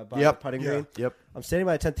by the putting green? Yep. I'm standing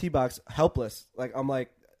by the 10th tee box, helpless. I'm not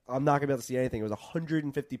going to be able to see anything. It was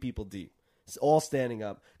 150 people deep. It's all standing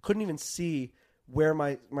up. Couldn't even see where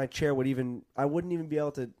my chair would even, I wouldn't even be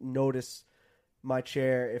able to notice my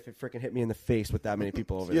chair if it freaking hit me in the face with that many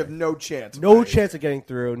people over there. You have no chance. No chance of getting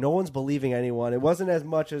through. No one's believing anyone. It wasn't as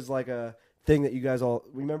much as like a thing that you guys all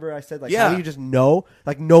remember. I said how do you just know?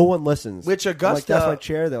 Like no one listens. Which Augusta, that's my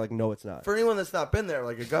chair. They're like, no, it's not. For anyone that's not been there,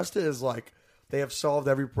 like Augusta is like they have solved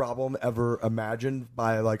every problem ever imagined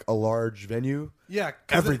by like a large venue. Yeah,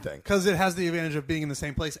 everything because it has the advantage of being in the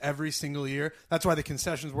same place every single year. That's why the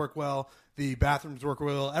concessions work well. The bathrooms work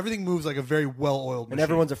well. Everything moves like a very well-oiled machine. And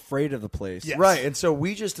everyone's afraid of the place. Yes. Right. And so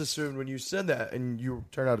we just assumed when you said that, and you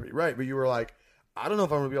turned out to be right, but you were like, I don't know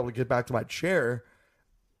if I'm going to be able to get back to my chair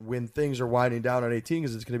when things are winding down on 18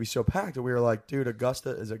 because it's going to be so packed. And we were like, dude,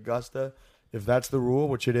 Augusta is Augusta. If that's the rule,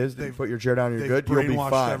 which it is, you put your chair down, you're good, you'll be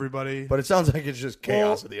fine. Everybody. But it sounds like it's just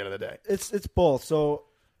chaos at the end of the day. It's both. So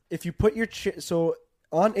if you put your so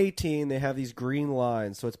on 18, they have these green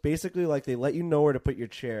lines. So it's basically like they let you know where to put your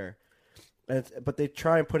chair. But they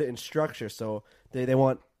try and put it in structure, so they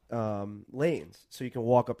want lanes, so you can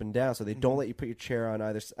walk up and down. So they don't let you put your chair on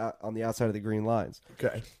on the outside of the green lines.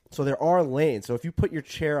 Okay. So there are lanes. So if you put your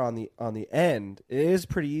chair on the end, it is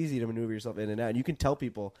pretty easy to maneuver yourself in and out. And you can tell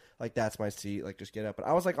people like that's my seat, like just get up. But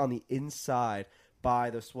I was like on the inside by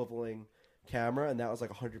the swiveling camera, and that was like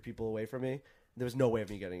 100 people away from me. There was no way of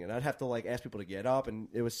me getting in. I'd have to like ask people to get up, and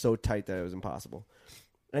it was so tight that it was impossible.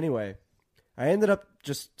 Anyway. I ended up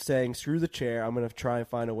just saying, screw the chair, I'm going to try and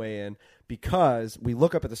find a way in, because we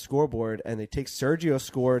look up at the scoreboard and they take Sergio's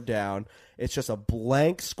score down. It's just a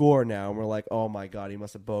blank score now, and we're like, oh my God, he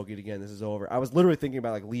must have bogeyed again. This is over. I was literally thinking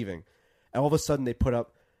about like leaving. And all of a sudden they put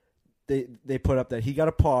up they put up that he got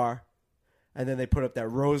a par, and then they put up that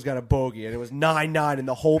Rose got a bogey, and it was 9-9, and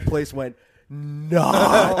the whole place went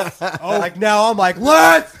nuts. Like now I'm like,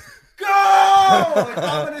 let's go! Like,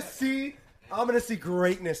 I'm going to see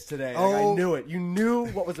greatness today. Like, I knew it. You knew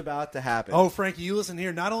what was about to happen. Oh, Frankie, you listen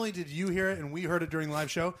here. Not only did you hear it and we heard it during the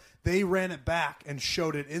live show, they ran it back and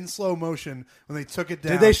showed it in slow motion when they took it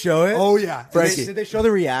down. Did they show it? Oh, yeah. Frankie. Did they show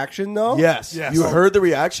the reaction, though? Yes. You heard the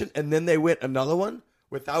reaction, and then they went another one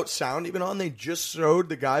without sound even on. They just showed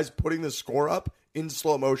the guys putting the score up in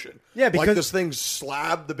slow motion. Yeah, because like this thing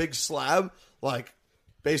the big slab, like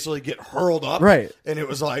basically get hurled up. Right. And it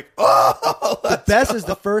was like, oh! The best is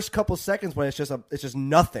the first couple seconds when it's just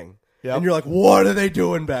nothing. Yep. And you're like, what are they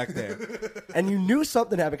doing back there? And you knew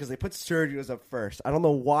something happened because they put Sergio's up first. I don't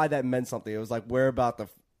know why that meant something. It was like, we're about to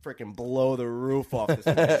freaking blow the roof off this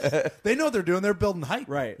place. They know what they're doing. They're building height.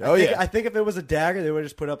 Right. Oh, I think if it was a dagger, they would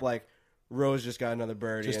just put up like, Rose just got another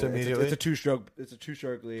birdie. Just and immediately? It's a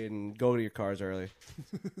two-stroke lead, and go to your cars early.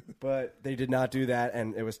 But they did not do that,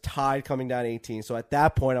 and it was tied coming down 18. So at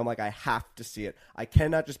that point, I'm like, I have to see it. I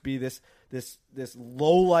cannot just be this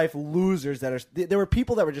low-life losers that are. There were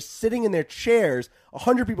people that were just sitting in their chairs,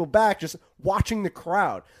 100 people back, just watching the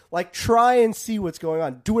crowd. Like, try and see what's going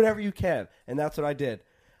on. Do whatever you can, and that's what I did.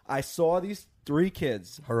 I saw these 3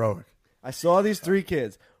 kids. Heroic. I saw these 3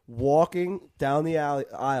 kids walking down the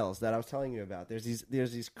aisles that I was telling you about. There's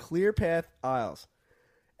these clear path aisles,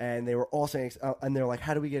 and they were all saying, and they're like,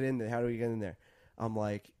 "How do we get in there? How do we get in there?" I'm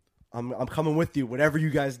like, "I'm coming with you. Whatever you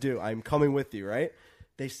guys do, I'm coming with you." Right?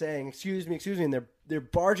 They saying, "Excuse me," and they're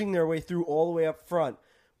barging their way through all the way up front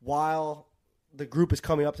while the group is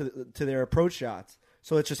coming up to their approach shots.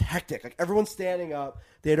 So it's just hectic. Like everyone's standing up.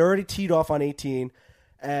 They had already teed off on 18,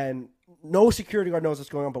 and no security guard knows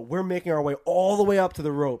what's going on, but we're making our way all the way up to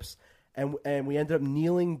the ropes, and we ended up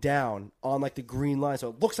kneeling down on like the green line, so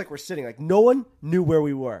it looks like we're sitting. Like no one knew where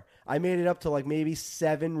we were. I made it up to like maybe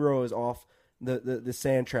 7 rows off the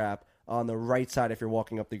sand trap on the right side if you're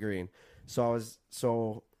walking up the green. So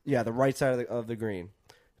the right side of the green,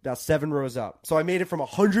 about 7 rows up. So I made it from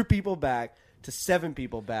 100 people back to 7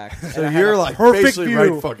 people back. So you're like basically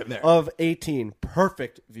right fucking there of 18,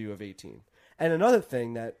 perfect view of 18. And another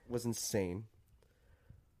thing that was insane,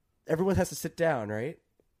 everyone has to sit down, right?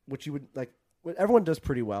 Which you would like. Everyone does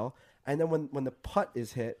pretty well. And then when the putt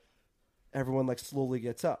is hit, everyone like slowly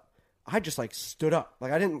gets up. I just like stood up.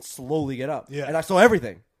 Like I didn't slowly get up. Yeah. And I saw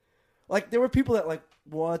everything. Like there were people that like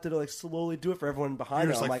wanted to like slowly do it for everyone behind You're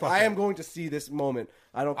me. just I'm like, like, fuck I it. am going to see this moment.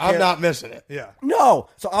 I don't care. I'm not missing it. Yeah. No.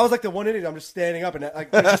 So I was like the one idiot. I'm just standing up and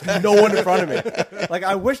like there's just no one in front of me. Like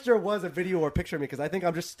I wish there was a video or picture of me because I think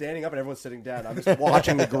I'm just standing up and everyone's sitting down. I'm just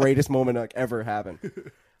watching the greatest moment like ever happen.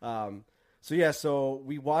 So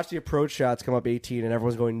we watched the approach shots come up 18 and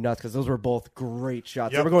everyone's going nuts because those were both great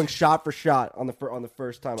shots. They Yep. were going shot for shot on the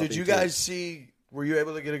first time. Did up you 18. guys see? Were you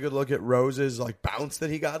able to get a good look at Rose's like bounce that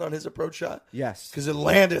he got on his approach shot? Yes. Because it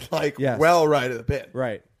landed like Yes. well right at the pin.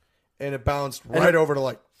 Right. And it bounced right over to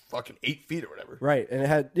like fucking 8 feet or whatever. Right. And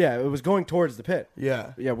it was going towards the pit.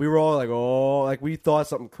 Yeah. Yeah. We were all like, oh, like we thought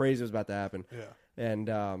something crazy was about to happen.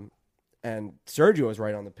 Yeah. And Sergio was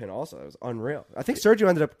right on the pin also. It was unreal. I think Sergio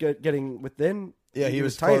ended up getting within. Yeah, he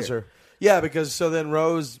was tighter. closer. Yeah, because so then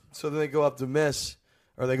they go up to miss,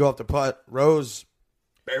 or they go up to putt. Rose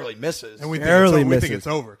barely misses. And we Barely think misses. it's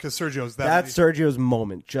over because Sergio's That's Sergio's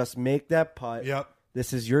moment. Just make that putt. Yep.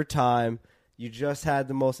 This is your time. You just had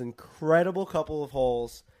the most incredible couple of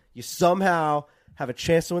holes. You somehow have a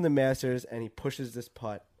chance to win the Masters, and he pushes this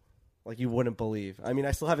putt like you wouldn't believe. I mean,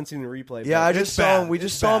 I still haven't seen the replay. Yeah, but I just saw bad. him. We It's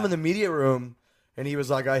just saw him bad. in the media room, and he was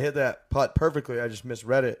like, "I hit that putt perfectly. I just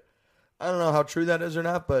misread it." I don't know how true that is or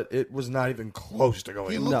not, but it was not even close to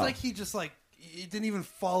going. He in. looked like he just like it didn't even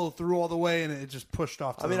follow through all the way, and it just pushed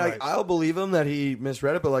off. To I mean, the right. I'll believe him that he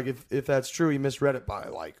misread it, but like if that's true, he misread it by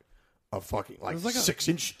like a fucking like, was like 6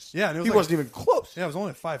 inches. Yeah, and it was he like- wasn't even close. Yeah, it was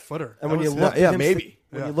only a 5-footer. And That when you was- looked, yeah, at him, maybe.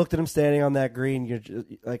 when Yeah. you looked at him standing on that green, you're just,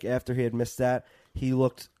 like after he had missed that, he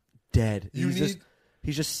looked dead. He's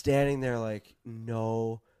just standing there like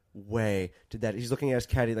no way did that. He's looking at his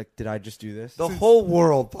caddy like, did I just do this? The whole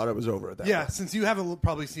world thought it was over at that. Yeah, point. since you haven't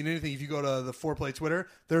probably seen anything, if you go to the Foreplay Twitter,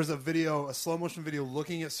 there's a slow motion video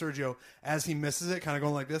looking at Sergio as he misses it, kind of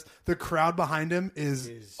going like this. The crowd behind him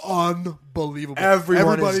is unbelievable.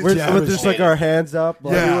 Everybody's We're just like our hands up.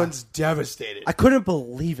 Like, Yeah. Everyone's devastated. I couldn't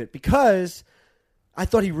believe it because I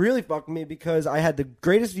thought he really fucked me because I had the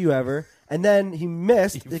greatest view ever, and then he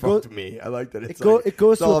missed. He fucked me. I like that. It goes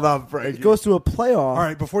it's all to about Frankie. It goes to a playoff. All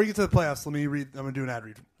right, before you get to the playoffs, let me read. I'm gonna do an ad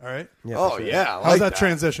read. All right. Yeah, Oh for sure. yeah, I like How's that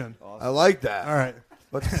transition? I like that. All right.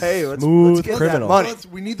 Let's Smooth let's get criminal. that money.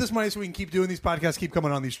 We need this money so we can keep doing these podcasts, keep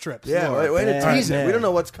coming on these trips. Yeah, Lord, we're gonna man. tease it. Man. We don't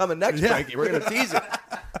know what's coming next, Yeah. Frankie. We're gonna tease it.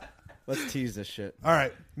 Let's tease this shit. All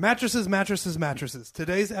right. Mattresses, mattresses, mattresses.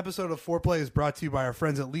 Today's episode of Foreplay is brought to you by our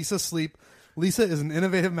friends at Lisa Sleep. Lisa is an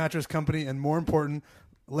innovative mattress company and, more important,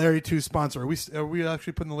 Larry 2 sponsor. Are we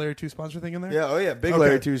actually putting the Larry 2 sponsor thing in there? Yeah, oh yeah, big Okay.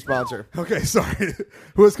 Larry 2 sponsor. Okay, sorry.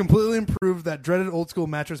 Who has completely improved that dreaded old school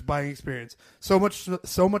mattress buying experience. So much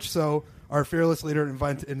so, our fearless leader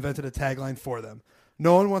invented a tagline for them.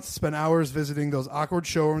 No one wants to spend hours visiting those awkward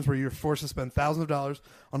showrooms where you're forced to spend thousands of dollars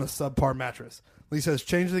on a subpar mattress. Lisa has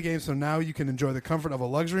changed the game, so now you can enjoy the comfort of a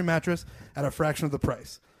luxury mattress at a fraction of the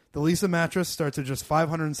price. The Lisa mattress starts at just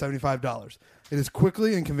 $575. It is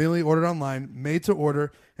quickly and conveniently ordered online, made to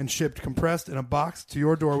order, and shipped compressed in a box to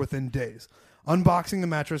your door within days. Unboxing the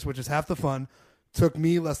mattress, which is half the fun, took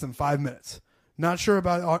me less than 5 minutes. Not sure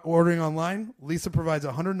about ordering online? Lisa provides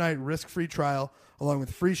a 100-night risk-free trial along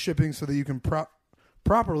with free shipping so that you can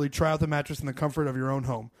properly try out the mattress in the comfort of your own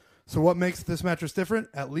home. So what makes this mattress different?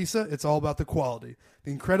 At Lisa, it's all about the quality.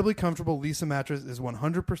 The incredibly comfortable Lisa mattress is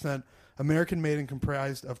 100% American-made and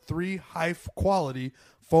comprised of 3 high-quality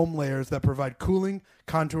foam layers that provide cooling,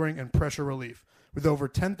 contouring, and pressure relief. With over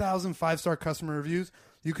 10,000 five-star customer reviews,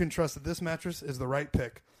 you can trust that this mattress is the right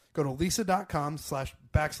pick. Go to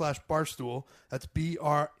lisa.com/barstool. That's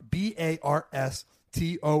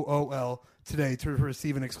BARSTOOL today to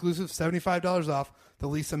receive an exclusive $75 off the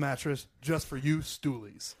Lisa mattress just for you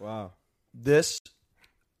stoolies. Wow. This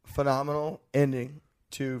phenomenal ending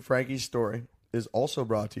to Frankie's story is also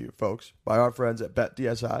brought to you, folks, by our friends at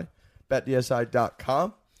BetDSI,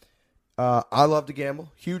 betdsi.com. I love to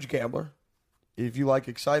gamble, huge gambler. If you like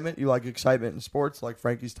excitement in sports like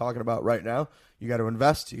Frankie's talking about right now, you got to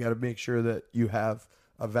invest. You got to make sure that you have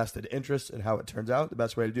a vested interest in how it turns out. The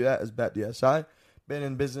best way to do that is BetDSI. Been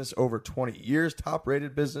in business over 20 years,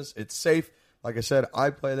 top-rated business. It's safe. Like I said, I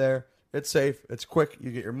play there. It's safe. It's quick.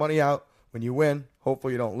 You get your money out when you win.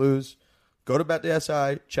 Hopefully you don't lose. Go to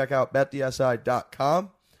BetDSI. Check out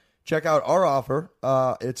BetDSI.com. Check out our offer.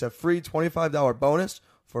 It's a free $25 bonus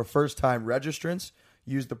for first-time registrants.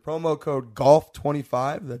 Use the promo code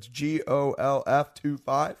GOLF25, that's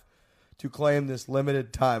GOLF25, to claim this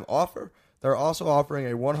limited time offer. They're also offering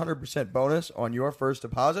a 100% bonus on your first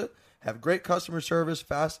deposit. Have great customer service,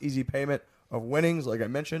 fast, easy payment of winnings, like I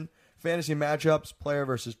mentioned. Fantasy matchups, player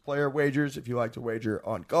versus player wagers, if you like to wager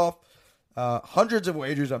on golf. Hundreds of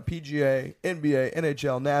wagers on PGA, NBA,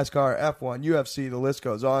 NHL, NASCAR, F1, UFC, the list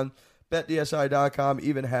goes on. BetDSI.com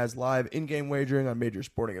even has live in-game wagering on major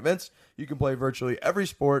sporting events. You can play virtually every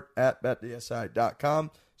sport at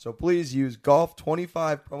BetDSI.com. So please use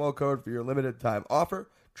Golf25 promo code for your limited time offer.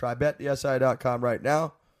 Try BetDSI.com right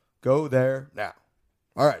now. Go there now.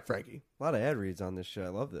 All right, Frankie. A lot of ad reads on this show. I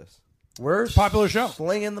love this. We're It's a popular show.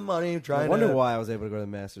 Slinging the money. I wonder why I was able to go to the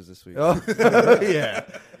Masters this week. Oh, yeah.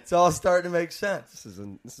 It's all starting to make sense. This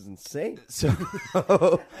is insane. So,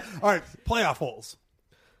 All right, playoff holes.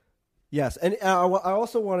 Yes, and I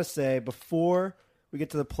also want to say, before we get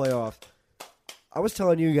to the playoff, I was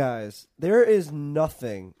telling you guys, there is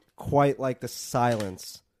nothing quite like the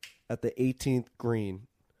silence at the 18th green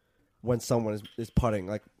when someone is putting.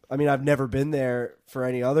 Like, I mean, I've never been there for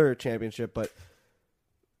any other championship, but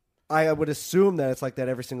I would assume that it's like that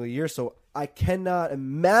every single year. So I cannot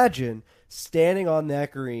imagine standing on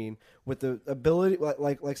that green with the ability,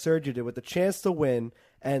 like Sergio did, with the chance to win.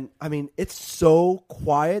 And I mean, it's so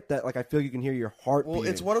quiet that like I feel you can hear your heart. well,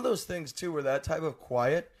 beating. it's one of those things too where that type of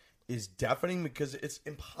quiet is deafening because it's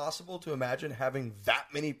impossible to imagine having that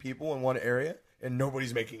many people in one area and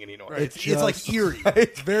nobody's making any noise. Right. It's just- like eerie.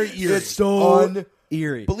 It's very eerie. It's so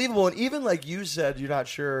eerie. believable. And even like you said, you're not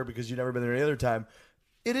sure because you've never been there any other time.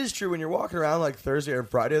 It is true when you're walking around like Thursday or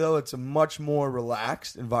Friday, though, it's a much more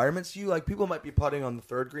relaxed environment. So you like people might be putting on the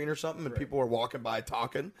third green or something, and people are walking by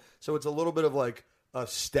talking. So it's a little bit of like a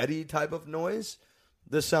steady type of noise.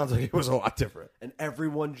 This sounds like it was a lot different. And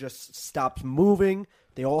everyone just stops moving.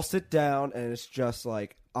 They all sit down, and it's just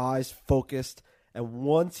like eyes focused. And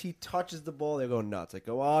once he touches the ball, they go nuts. Like,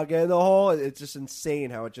 go on, get in the hole. It's just insane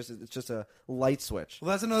how it's just a light switch.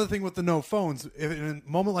 Well, that's another thing with the no phones. If in a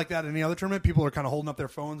moment like that, in any other tournament, people are kind of holding up their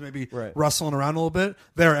phones, maybe Right. rustling around a little bit.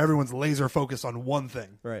 There, everyone's laser focused on one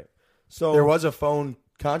thing. Right. So There was a phone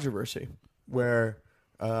controversy where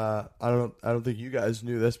I don't think you guys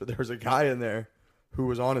knew this, but there was a guy in there who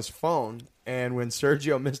was on his phone, and when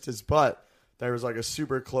Sergio missed his putt, there was like a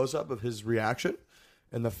super close up of his reaction,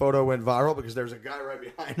 and the photo went viral because there was a guy right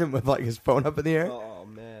behind him with like his phone up in the air. Oh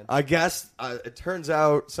man. I guess it turns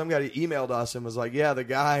out some guy emailed us and was like, "Yeah, the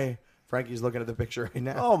guy." Frankie's looking at the picture right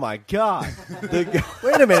now. Oh my god. The guy,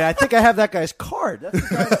 Wait a minute. I think I have that guy's card. That's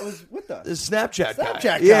the guy that was with us. the Snapchat guy. Snapchat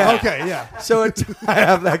guy. Yeah. Okay, yeah. So I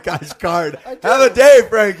have that guy's card. Have a day,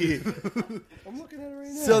 Frankie. I'm looking at it right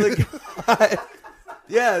now. So the guy,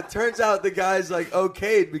 yeah, it turns out the guy's like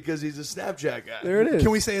okayed because he's a Snapchat guy. There it is.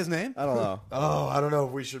 Can we say his name? I don't know. Oh, I don't know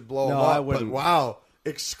if we should blow him No, up, I but wouldn't. wow,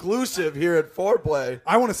 exclusive here at Foreplay.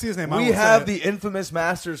 I want to see his name. I We won't say have it. the infamous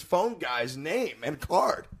Masters phone guy's name and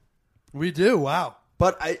card, We do. Wow.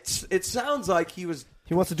 but it sounds like he was.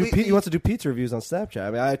 He wants to do completely- he wants to do pizza reviews on Snapchat.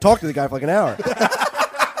 I mean, I talked to the guy for like an hour.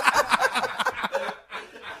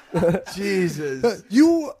 Jesus.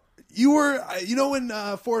 You were,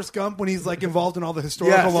 in Forrest Gump when he's like involved in all the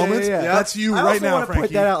historical Yes, yeah, moments. yeah, yeah. That's you I right also now, want to Frankie.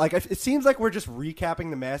 point that out. Like, it seems like we're just recapping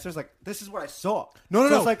the Masters. Like, this is what I saw. No.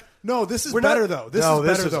 It's like, no, this is we're not- better though. This No, is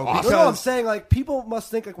this better is though. awesome. no, I'm Because saying like people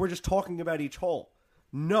must think like we're just talking about each hole.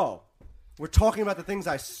 No, we're talking about the things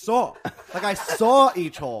I saw. Like I saw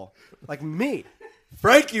each hole. Like me.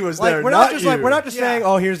 Frankie was Like there. we're not not just you. like we're not just Yeah. saying,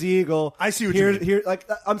 oh, here's the eagle. I see what you here, mean. Here, like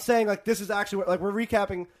I'm saying, like this is actually like we're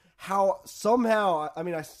recapping how somehow. I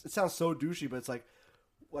mean, it sounds so douchey, but it's like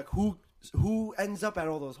who ends up at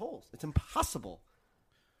all those holes? It's impossible.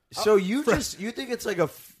 So you think it's like a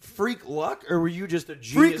freak luck, or were you just a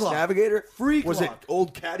genius luck. navigator? Freak was luck. it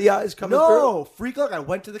old catty eyes coming No, freak luck. I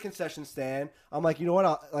went to the concession stand. I'm like, you know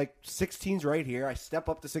what? Like 16's right here. I step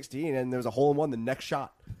up to 16, and there's a hole in one the next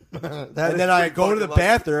shot. through? And then I go to the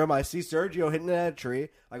bathroom. I see Sergio hitting at a tree.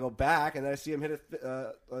 I go back, and then I see him hit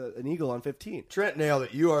an eagle on 15. Trent nailed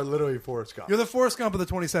it. You are literally Forrest Gump. you're the Forrest Gump of the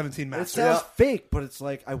 2017 It Masters. sounds fake, but it's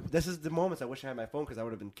like this is the moments I wish I had my phone because I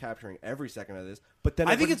would have been capturing every second of this. But then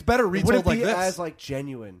I it think wouldn't- it's better it retold wouldn't like be this. as like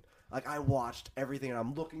genuine. Like I watched everything, and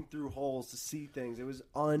I'm looking through holes to see things. It was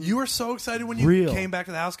You were so excited when you Real. came back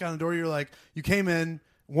to the house, got on the door. You're like, you came in,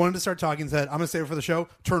 wanted to start talking, said, "I'm going to save it for the show."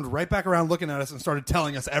 Turned right back around, looking at us, and started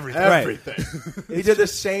telling us everything. Everything. He did the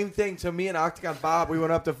same thing to me and Octagon Bob. We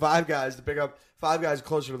went up to Five Guys to pick up Five Guys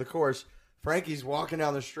closer to the course. Frankie's walking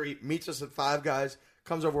down the street, meets us at Five Guys,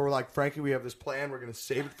 comes over. We're like, Frankie, we have this plan. We're going to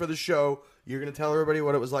save it for the show. You're going to tell everybody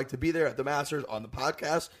what it was like to be there at the Masters on the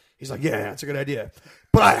podcast. He's like, yeah, that's a good idea.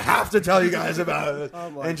 But I have to tell you guys about it.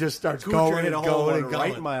 I'm like, And just starts Kuchar going hit and a hole going in and right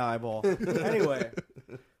going. in my eyeball. Anyway,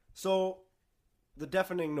 so the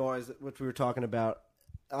deafening noise, which we were talking about,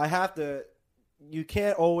 I have to. You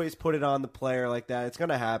can't always put it on the player like that. It's going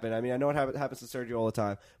to happen. I mean, I know it happens to Sergio all the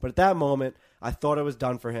time, but at that moment, I thought it was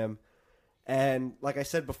done for him. And like I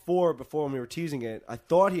said before when we were teasing it, I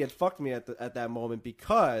thought he had fucked me at that moment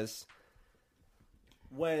because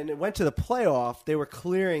when it went to the playoff, they were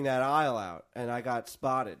clearing that aisle out, and I got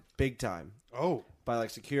spotted big time. Oh. By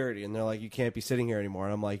like security, and they're like, "You can't be sitting here anymore."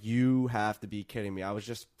 And I'm like, "You have to be kidding me!" I was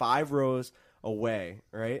just 5 rows away,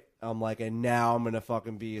 right? I'm like, and now I'm gonna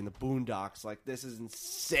fucking be in the boondocks. Like, this is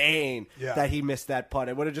insane that he missed that putt.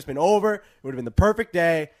 It would have just been over. It would have been the perfect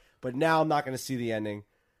day. But now I'm not gonna see the ending.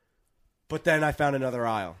 But then I found another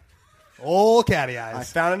aisle. Old catty eyes. I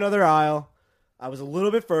found another aisle. I was a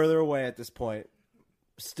little bit further away at this point,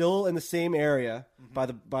 still in the same area by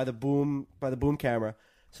the boom camera.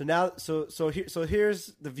 So now, so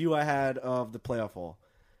here's the view I had of the playoff hole.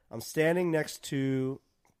 I'm standing next to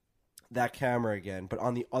that camera again, but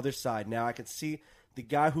on the other side. Now I can see the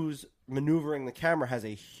guy who's maneuvering the camera has a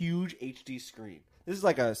huge HD screen. This is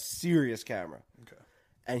like a serious camera. Okay.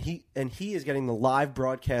 And he is getting the live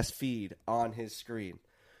broadcast feed on his screen.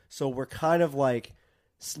 So we're kind of like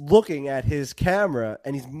looking at his camera,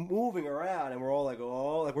 and he's moving around, and we're all like,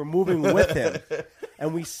 oh, like we're moving with him.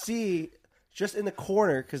 And we see just in the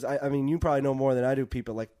corner, because I mean, you probably know more than I do,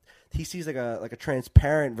 people, like he sees like a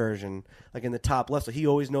transparent version, like in the top left, so he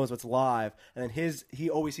always knows what's live, and then he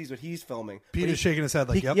always sees what he's filming. Peter's shaking his head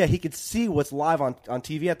like, yep. Yeah, he could see what's live on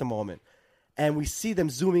TV at the moment. And we see them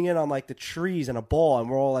zooming in on like the trees and a ball, and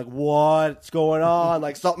we're all like, what's going on?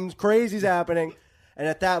 Like something crazy's happening. And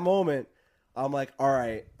at that moment, I'm like, all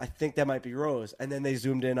right, I think that might be Rose. And then they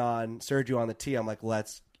zoomed in on Sergio on the tee. I'm like,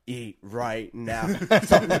 let's eat right now.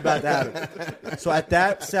 Something's about to happen. So at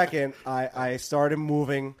that second, I started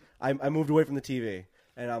moving. I moved away from the TV.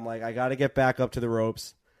 And I'm like, I got to get back up to the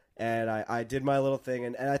ropes. And I did my little thing.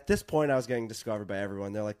 And at this point, I was getting discovered by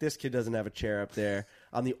everyone. They're like, this kid doesn't have a chair up there.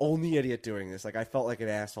 I'm the only idiot doing this. Like, I felt like an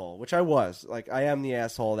asshole, which I was. Like, I am the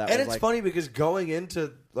asshole. That. And was it's funny because going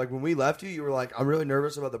into, like, when we left you, you were like, I'm really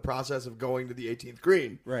nervous about the process of going to the 18th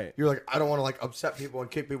green. Right. You're like, I don't want to, like, upset people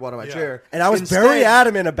and kick people out of my chair. And I was very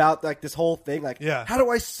adamant about, like, this whole thing. Like, how do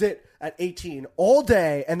I sit at 18 all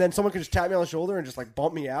day, and then someone can just tap me on the shoulder and just, like,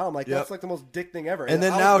 bump me out? I'm like, that's, like, the most dick thing ever. And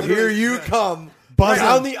then now here you come, buzzing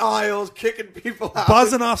down the aisles, kicking people out.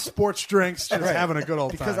 Buzzing off sports drinks, just having a good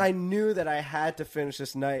old time. Because I knew that I had to finish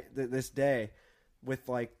this night, this day, with,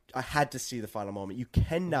 like, I had to see the final moment. You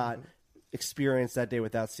cannot experience that day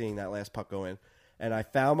without seeing that last puck go in. And I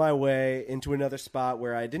found my way into another spot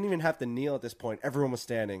where I didn't even have to kneel at this point. Everyone was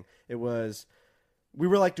standing. We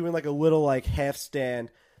were, like, doing, like, a little, like, half stand.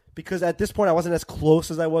 Because at this point, I wasn't as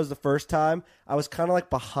close as I was the first time. I was kind of, like,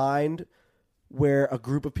 behind where a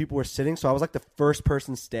group of people were sitting. So I was, like, the first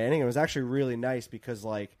person standing. It was actually really nice because,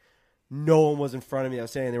 like, no one was in front of me. I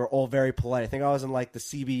was saying they were all very polite. I think I was in, like, the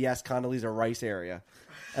CBS Condoleezza Rice area.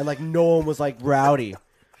 And, like, no one was, like, rowdy.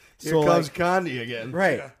 Here comes Condi again.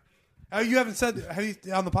 Right. Yeah. Oh, you haven't said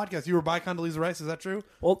on the podcast you were by Condoleezza Rice. Is that true?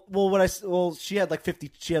 Well, she had like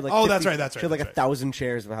 50. She had like. Oh, 50, that's right. She had like 1,000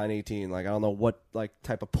 chairs behind 18. Like, I don't know what like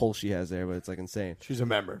type of pull she has there, but it's like insane. She's a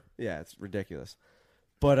member. Yeah, it's ridiculous.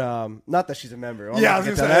 But not that she's a member. Yeah, I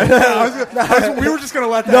was gonna say. We were just gonna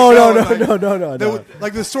let that go. No.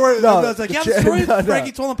 Like the story. The story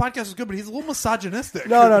Frankie told on the podcast was good, but he's a little misogynistic.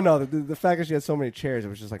 No. The fact that she had so many chairs, it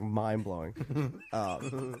was just like mind blowing.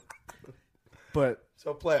 But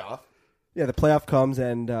so playoff. Yeah, the playoff comes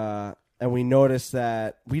and we notice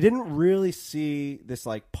that we didn't really see this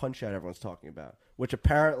like punch out everyone's talking about, which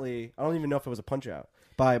apparently I don't even know if it was a punch out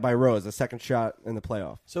by Rose, the second shot in the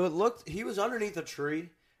playoff. So he was underneath a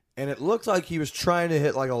tree, and it looked like he was trying to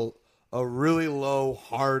hit like a really low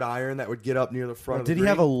hard iron that would get up near the front. Of the green. Did he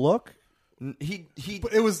have a look?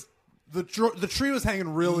 But it was. The tree was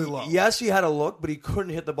hanging really low. Yes, he had a look, but he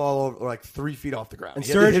couldn't hit the ball over like 3 feet off the ground. And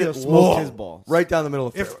Sergio smoked his ball right down the middle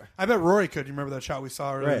of the fairway. I bet Rory could. You remember that shot we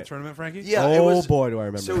saw earlier in the tournament, Frankie? Yeah. Boy, do I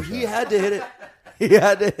remember. So he had to hit it. He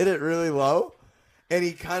had to hit it really low, and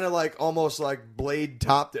he kind of like almost like blade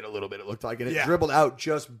topped it a little bit. It looked like, and it dribbled out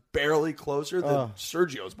just barely closer than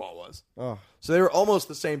Sergio's ball was. So they were almost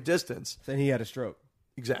the same distance. Then he had a stroke.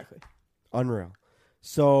 Exactly. Unreal.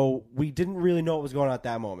 So we didn't really know what was going on at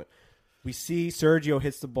that moment. We see Sergio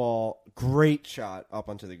hits the ball. Great shot up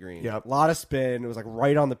onto the green. Yep. A lot of spin. It was like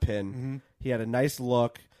right on the pin. Mm-hmm. He had a nice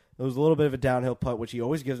look. It was a little bit of a downhill putt, which he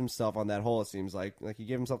always gives himself on that hole, it seems like. Like he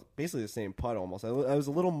gave himself basically the same putt almost. It was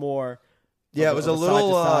a little more. Yeah, it was a little.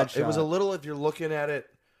 It was a little. If you're looking at it,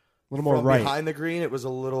 a little more right behind the green, it was a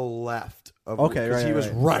little left. Okay, because he was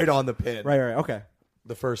right on the pin. Right. Okay.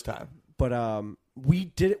 The first time, but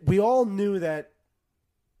we all knew that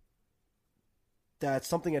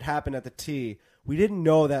something had happened at the tee. We didn't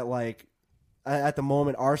know that, like, at the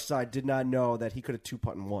moment, our side did not know that he could have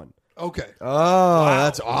 2-putt and won. Okay. Oh, wow.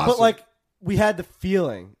 That's awesome. But, like, we had the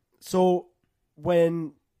feeling. So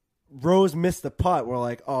when Rose missed the putt, we're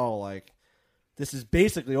like, oh, like, this is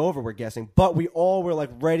basically over, we're guessing. But we all were like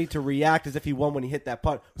ready to react as if he won when he hit that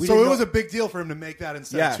putt. So it was a big deal for him to make that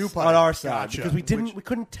instead of 2 putts on our side Gotcha. because we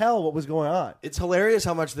couldn't tell what was going on. It's hilarious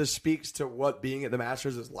how much this speaks to what being at the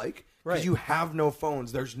Masters is like. Because Right. you have no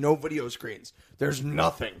phones. There's no video screens. There's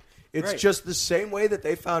nothing. It's Right. just the same way that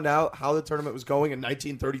they found out how the tournament was going in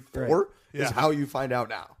 1934 is how you find out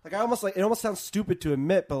now. Like it almost sounds stupid to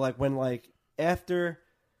admit, but like when after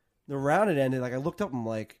the round had ended, like I looked up and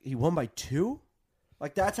like he won by 2.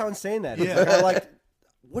 Like that's how insane that is. Yeah. Like,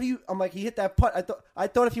 I'm like he hit that putt. I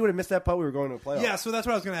thought if he would have missed that putt, we were going to a playoff. Yeah, so that's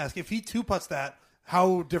what I was going to ask. If he 2-putts that,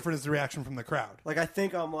 how different is the reaction from the crowd? Like I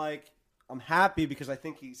think I'm happy because I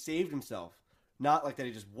think he saved himself, not like that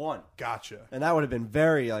he just won. Gotcha. And that would have been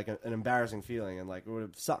very like an embarrassing feeling, and like it would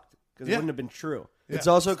have sucked because it wouldn't have been true. Yeah. It's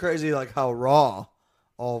also crazy like how raw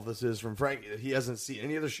all of this is from Frankie. That he hasn't seen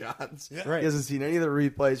any of the shots. Yeah. Right. He hasn't seen any of the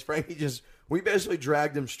replays. We basically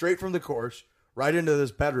dragged him straight from the course right into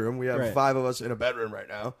this bedroom. We have 5 of us in a bedroom right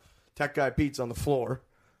now. Tech guy Pete's on the floor.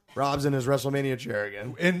 Rob's in his WrestleMania chair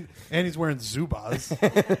again. And he's wearing Zubaz.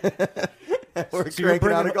 We're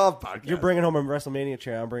cranking out a golf podcast. You're bringing home a WrestleMania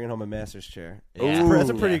chair. I'm bringing home a Masters chair. Yeah. That's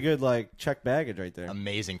a pretty good like check baggage right there.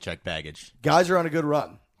 Amazing check baggage. Guys are on a good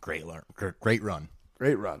run. Great run.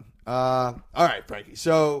 Great run. All right, Frankie.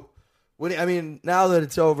 So, now that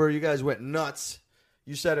it's over, you guys went nuts.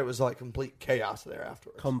 You said it was like complete chaos there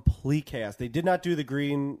afterwards. Complete chaos. They did not do the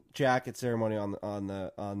green jacket ceremony on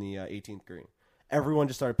the 18th green. Everyone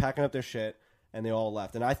just started packing up their shit and they all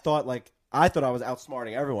left. And I thought I was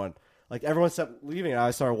outsmarting everyone. Like everyone stopped leaving, and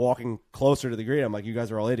I started walking closer to the green. I'm like, "You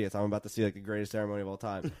guys are all idiots. I'm about to see like the greatest ceremony of all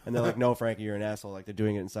time." And they're like, "No, Frankie, you're an asshole." Like they're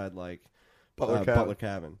doing it inside like Butler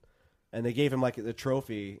Cabin, and they gave him like the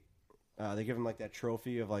trophy. They give him like that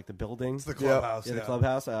trophy of like the building. It's the clubhouse. The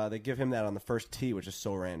clubhouse. They give him that on the first tee, which is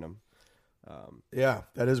so random. Yeah,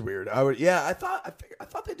 that is weird. I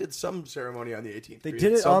thought they did some ceremony on the 18th. They green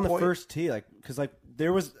did at it some on point. the first tee, like because like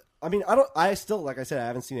there was. I mean, I still like I said, I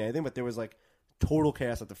haven't seen anything, but there was like total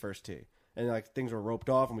chaos at the first tee, and like things were roped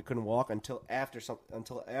off, and we couldn't walk until after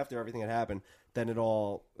everything had happened. Then it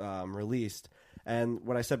all released. And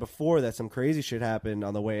what I said before, that some crazy shit happened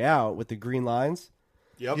on the way out with the green lines.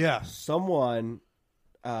 Yep. Yeah. Someone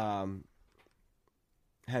had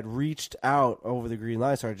reached out over the green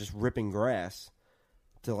line, started just ripping grass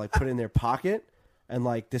to like put it in their pocket, and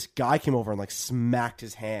like this guy came over and like smacked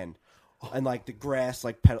his hand, and like the grass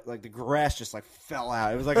the grass just like fell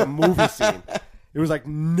out. It was like a movie scene. It was like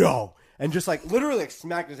no, and just like literally like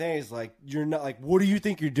smacked his hand. He's like, "You're not like, what do you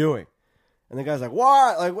think you're doing?" And the guy's like,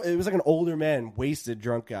 "What?" Like it was like an older man, wasted,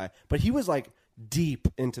 drunk guy, but he was like deep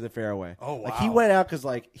into the fairway. Oh wow! Like he went out because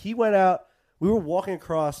like he went out. We were walking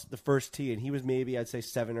across the first tee, and he was maybe I'd say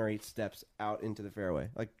 7 or 8 steps out into the fairway,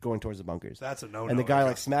 like going towards the bunkers. That's a no-no. And the guy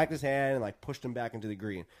like smacked his hand and like pushed him back into the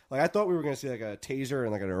green. Like I thought we were going to see like a taser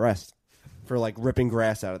and like an arrest for like ripping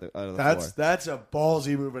grass out of the floor. That's a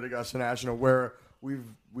ballsy move at Augusta National, where we've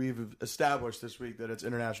established this week that it's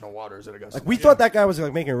international waters at Augusta. Like we thought that guy was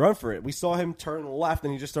like making a run for it. We saw him turn left,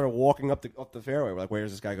 and he just started walking up the fairway. We're like,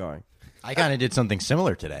 where's this guy going? I kind of did something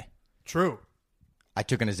similar today. True. I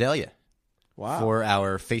took an azalea. Wow. For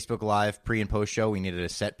our Facebook Live pre and post show, we needed a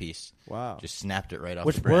set piece. Wow. Just snapped it right off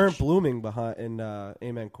Which the branch. weren't blooming behind in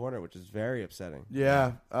Amen Corner, which is very upsetting.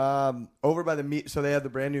 Yeah. Over by so they had the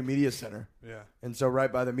brand new media center. Yeah. And so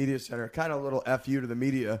right by the media center, kind of a little FU to the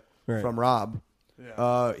media from Rob.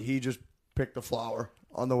 Yeah. He just picked the flower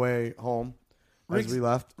on the way home Riggs, as we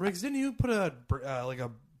left. Riggs, didn't you put a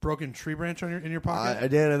broken tree branch in your pocket? I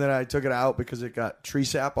did, and then I took it out because it got tree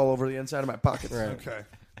sap all over the inside of my pockets. Right. Okay.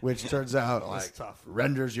 Which turns out That's tough.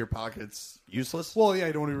 renders your pockets useless. Well, yeah,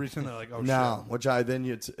 you don't want to reach in there like, oh, no, which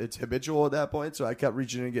it's habitual at that point. So I kept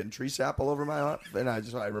reaching in and getting tree sap all over my arm, and I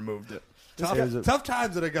removed it. Tough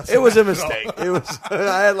times at Augusta. It was a National. mistake. It was.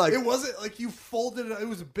 I had like it wasn't like you folded it. It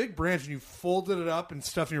was a big branch, and you folded it up and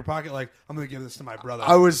stuffed in your pocket. Like I'm going to give this to my brother.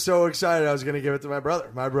 I was so excited. I was going to give it to my brother.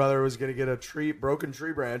 My brother was going to get a broken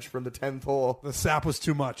tree branch from the 10th hole. The sap was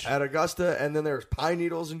too much at Augusta, and then there was pine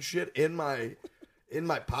needles and shit in my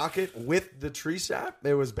pocket with the tree sap.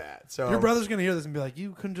 It was bad. So your brother's going to hear this and be like,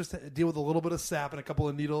 "You couldn't just deal with a little bit of sap and a couple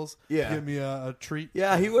of needles? Yeah, give me a treat."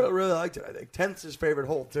 Yeah, he would have really liked it. I think 10th's his favorite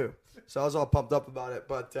hole too. So I was all pumped up about it.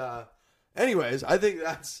 But anyways, I think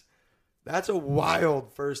that's a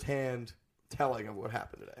wild firsthand telling of what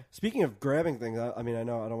happened today. Speaking of grabbing things, I mean, I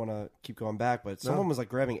know I don't want to keep going back, but someone was like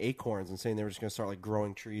grabbing acorns and saying they were just going to start like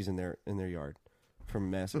growing trees in their yard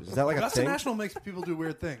from Masters. Is that like a Augusta thing? National makes people do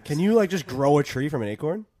weird things. Can you like just grow a tree from an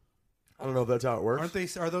acorn? I don't know if that's how it works. Aren't they?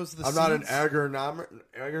 Are those the? I'm seeds? not an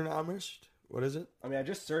agronomist. What is it? I mean, I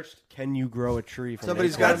just searched. Can you grow a tree from?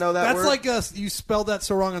 Somebody's an got to acorn? know that That's word. like you spelled that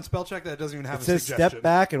so wrong on spell check that it doesn't even have It a says suggestion. step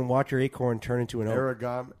back and watch your acorn turn into an oak.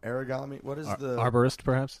 Origami. What is the Arborist,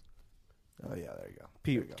 perhaps? Oh yeah, there you go.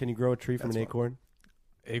 Pete, can you grow a tree from That's an fine. acorn?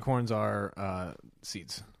 Acorns are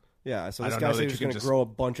seeds. Yeah. So I this don't guy know said that he was you can going to just- grow a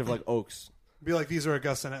bunch of like oaks. Be like, these are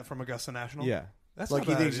from Augusta National. Yeah. That's Like not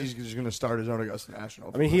he bad thinks idea. he's just going to start his own Augusta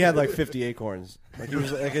National. I mean, he had like 50 acorns. Like he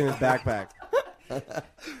was like in his backpack.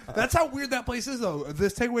 That's how weird that place is, though.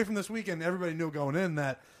 This takeaway from this weekend, everybody knew going in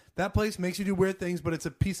that place makes you do weird things, but it's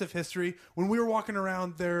a piece of history. When we were walking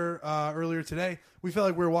around there earlier today, we felt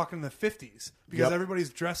like we were walking in the 50s because Yep. everybody's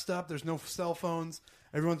dressed up. There's no cell phones.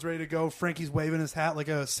 Everyone's ready to go. Frankie's waving his hat like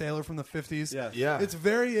a sailor from the 50s. Yeah.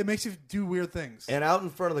 It makes you do weird things. And out in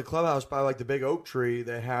front of the clubhouse by like the big oak tree,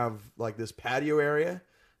 they have like this patio area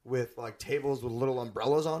with like tables with little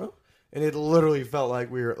umbrellas on them. And it literally felt like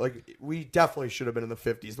we definitely should have been in the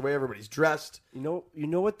 50s. The way everybody's dressed. You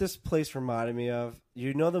know what this place reminded me of?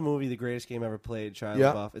 You know the movie The Greatest Game Ever Played, Shia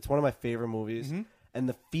Yeah. LaBeouf? It's one of my favorite movies. Mm-hmm. And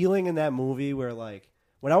the feeling in that movie where like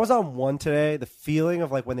when I was on one today, the feeling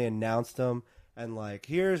of like when they announced him and like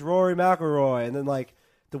here's Rory McIlroy and then like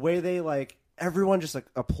the way they like everyone just like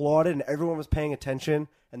applauded and everyone was paying attention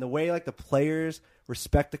and the way like the players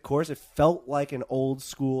respect the course, it felt like an old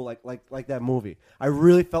school like that movie. I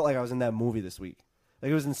really felt like I was in that movie this week. Like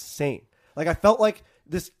it was insane. Like I felt like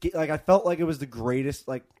it was the greatest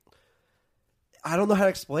like I don't know how to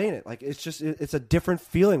explain it. Like it's a different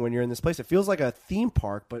feeling when you're in this place. It feels like a theme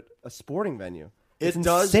park but a sporting venue. It's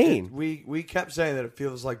insane. We kept saying that it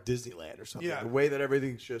feels like Disneyland or something. Yeah. The way that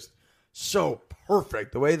everything's just so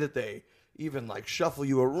perfect. The way that they even like shuffle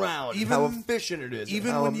you around. Even- how efficient it is. Even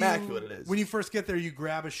and how when immaculate it is. When you first get there, you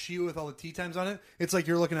grab a sheet with all the tee times on it. It's like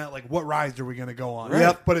you're looking at like what rides are we going to go on? Right.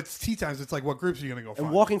 Yep. But it's tee times. It's like what groups are you going to go? And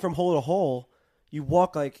find? walking from hole to hole, you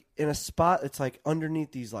walk like in a spot that's like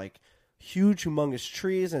underneath these like huge, humongous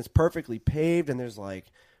trees, and it's perfectly paved, and there's like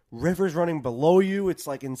rivers running below you. It's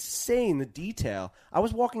like insane, the detail. I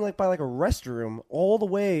was walking like by like a restroom all the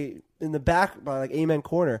way in the back by like Amen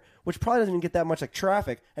Corner, which probably doesn't even get that much like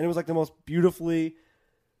traffic, and it was like the most beautifully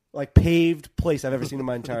like paved place I've ever seen in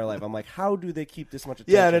my entire life. I'm like, how do they keep this much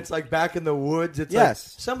attention? Yeah, and it's like back in the woods. It's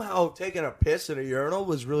Yes. like somehow taking a piss in a urinal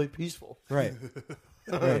was really peaceful. right.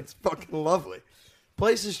 It's fucking lovely.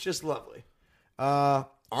 Place is just lovely.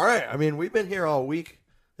 All right. I mean, we've been here all week.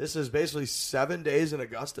 This is basically 7 days in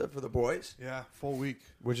Augusta for the boys, Yeah, full week.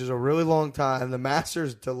 which is a really long time. The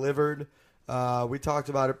Masters delivered. We talked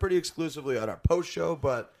about it pretty exclusively on our post show,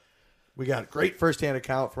 but we got a great firsthand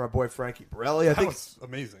account from our boy Frankie Borelli. That was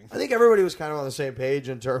amazing. I think everybody was kind of on the same page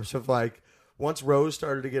in terms of like once Rose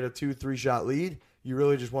started to get a 2-3 shot lead, you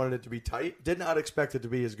really just wanted it to be tight. Did not expect it to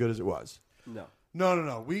be as good as it was. No.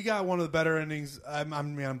 No. We got one of the better endings. I'm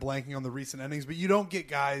blanking on the recent endings, but you don't get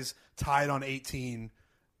guys tied on 18,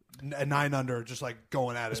 9 under, just like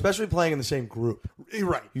going at it. Especially playing in the same group.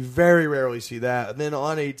 Right. You very rarely see that. And then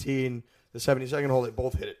on 18, the 72nd hole, they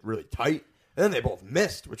both hit it really tight. And then they both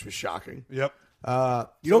missed, which was shocking. Yep.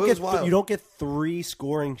 You don't get 3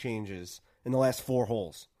 scoring changes in the last 4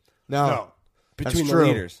 holes No. between That's the true.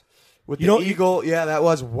 leaders. With You the don't- Eagle, yeah, that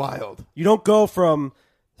was wild. You don't go from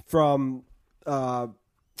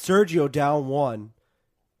Sergio down 1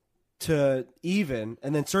 to even,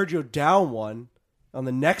 and then Sergio down 1 on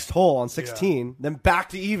the next hole on 16, then back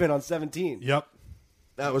to even on 17. Yep.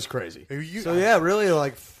 That was crazy. You- So, yeah, really,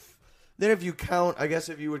 like, then if you count, I guess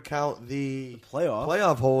if you would count the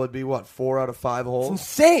playoff hole, it'd be what, 4 out of 5 holes? It's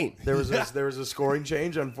insane. There was a scoring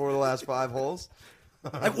change on 4 of the last 5 holes.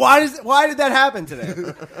 Like, why did that happen today?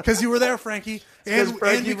 Because you were there, Frankie. Because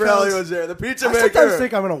Frankie Borelli was there, the pizza I maker. sometimes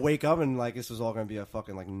think I'm gonna wake up and like this is all gonna be a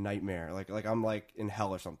fucking like nightmare. Like I'm like in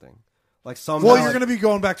hell or something. Like somehow. Well, you're going to be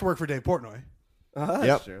going back to work for Dave Portnoy. That's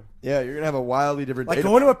Yep. true. Yeah, you're going to have a wildly different Like day.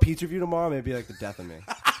 going to a pizza review tomorrow may be like the death of me.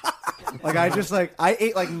 Like I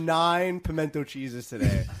ate like 9 pimento cheeses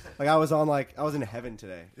today. Like I was in heaven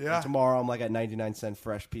today. Yeah. And tomorrow I'm like at 99-cent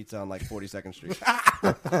fresh pizza on like 42nd Street.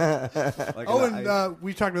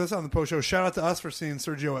 We talked about this on the post show. Shout out to us for seeing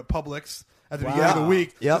Sergio at Publix at the Wow. beginning of the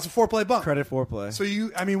week. Yep. It's a 4-play bump. Credit foreplay. So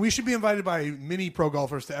we should be invited by mini pro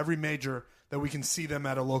golfers to every major that we can see them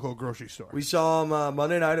at a local grocery store. We saw him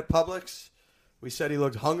Monday night at Publix. We said he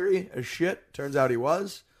looked hungry as shit. Turns out he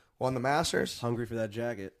was. Won the Masters. Hungry for that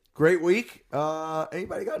jacket. Great week.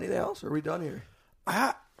 Anybody got anything else? Or are we done here?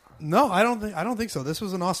 No, I don't think so. This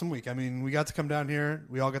was an awesome week. I mean, we got to come down here.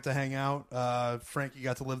 We all got to hang out. Frankie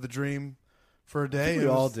got to live the dream for a day. We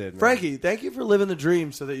all did. Man. Frankie, thank you for living the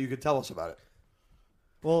dream so that you could tell us about it.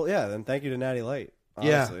 Well, yeah. Then thank you to Natty Light.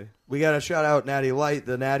 Honestly. Yeah. We got to shout out Natty Light.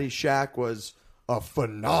 The Natty Shack was a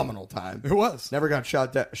phenomenal time. It was. Never got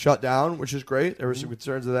shut down, which is great. There were some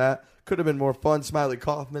concerns of that. Could have been more fun. Smiley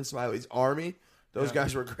Kaufman, Smiley's Army. Those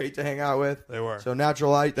guys were great to hang out with. They were. So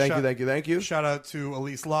Natural Light, thank you. Shout out to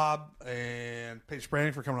Elise Lobb and Paige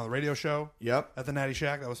Branning for coming on the radio show. Yep. At the Natty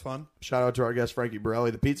Shack. That was fun. Shout out to our guest, Frankie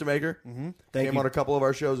Borelli, the pizza maker. Came on a couple of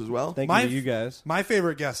our shows as well. Thank you to you guys. My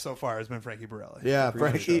favorite guest so far has been Frankie Borelli. Yeah,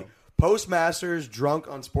 Frankie. Postmasters drunk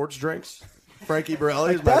on sports drinks. Frankie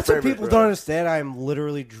Borelli is my That's favorite. what people don't understand. I'm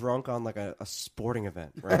literally drunk on like a sporting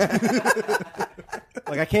event. Right?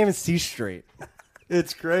 Like I can't even see straight.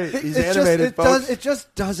 It's great. He's It's animated, folks. It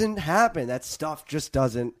just doesn't happen. That stuff just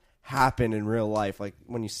doesn't happen in real life. Like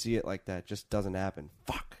when you see it like that, it just doesn't happen.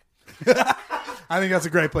 Fuck. I think that's a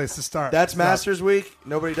great place to start. That's Masters Week.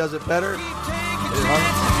 Nobody does it better.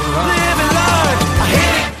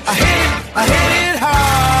 I hit it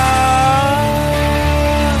hard.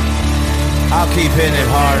 I'll keep hitting it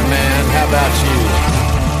hard, man. How about you?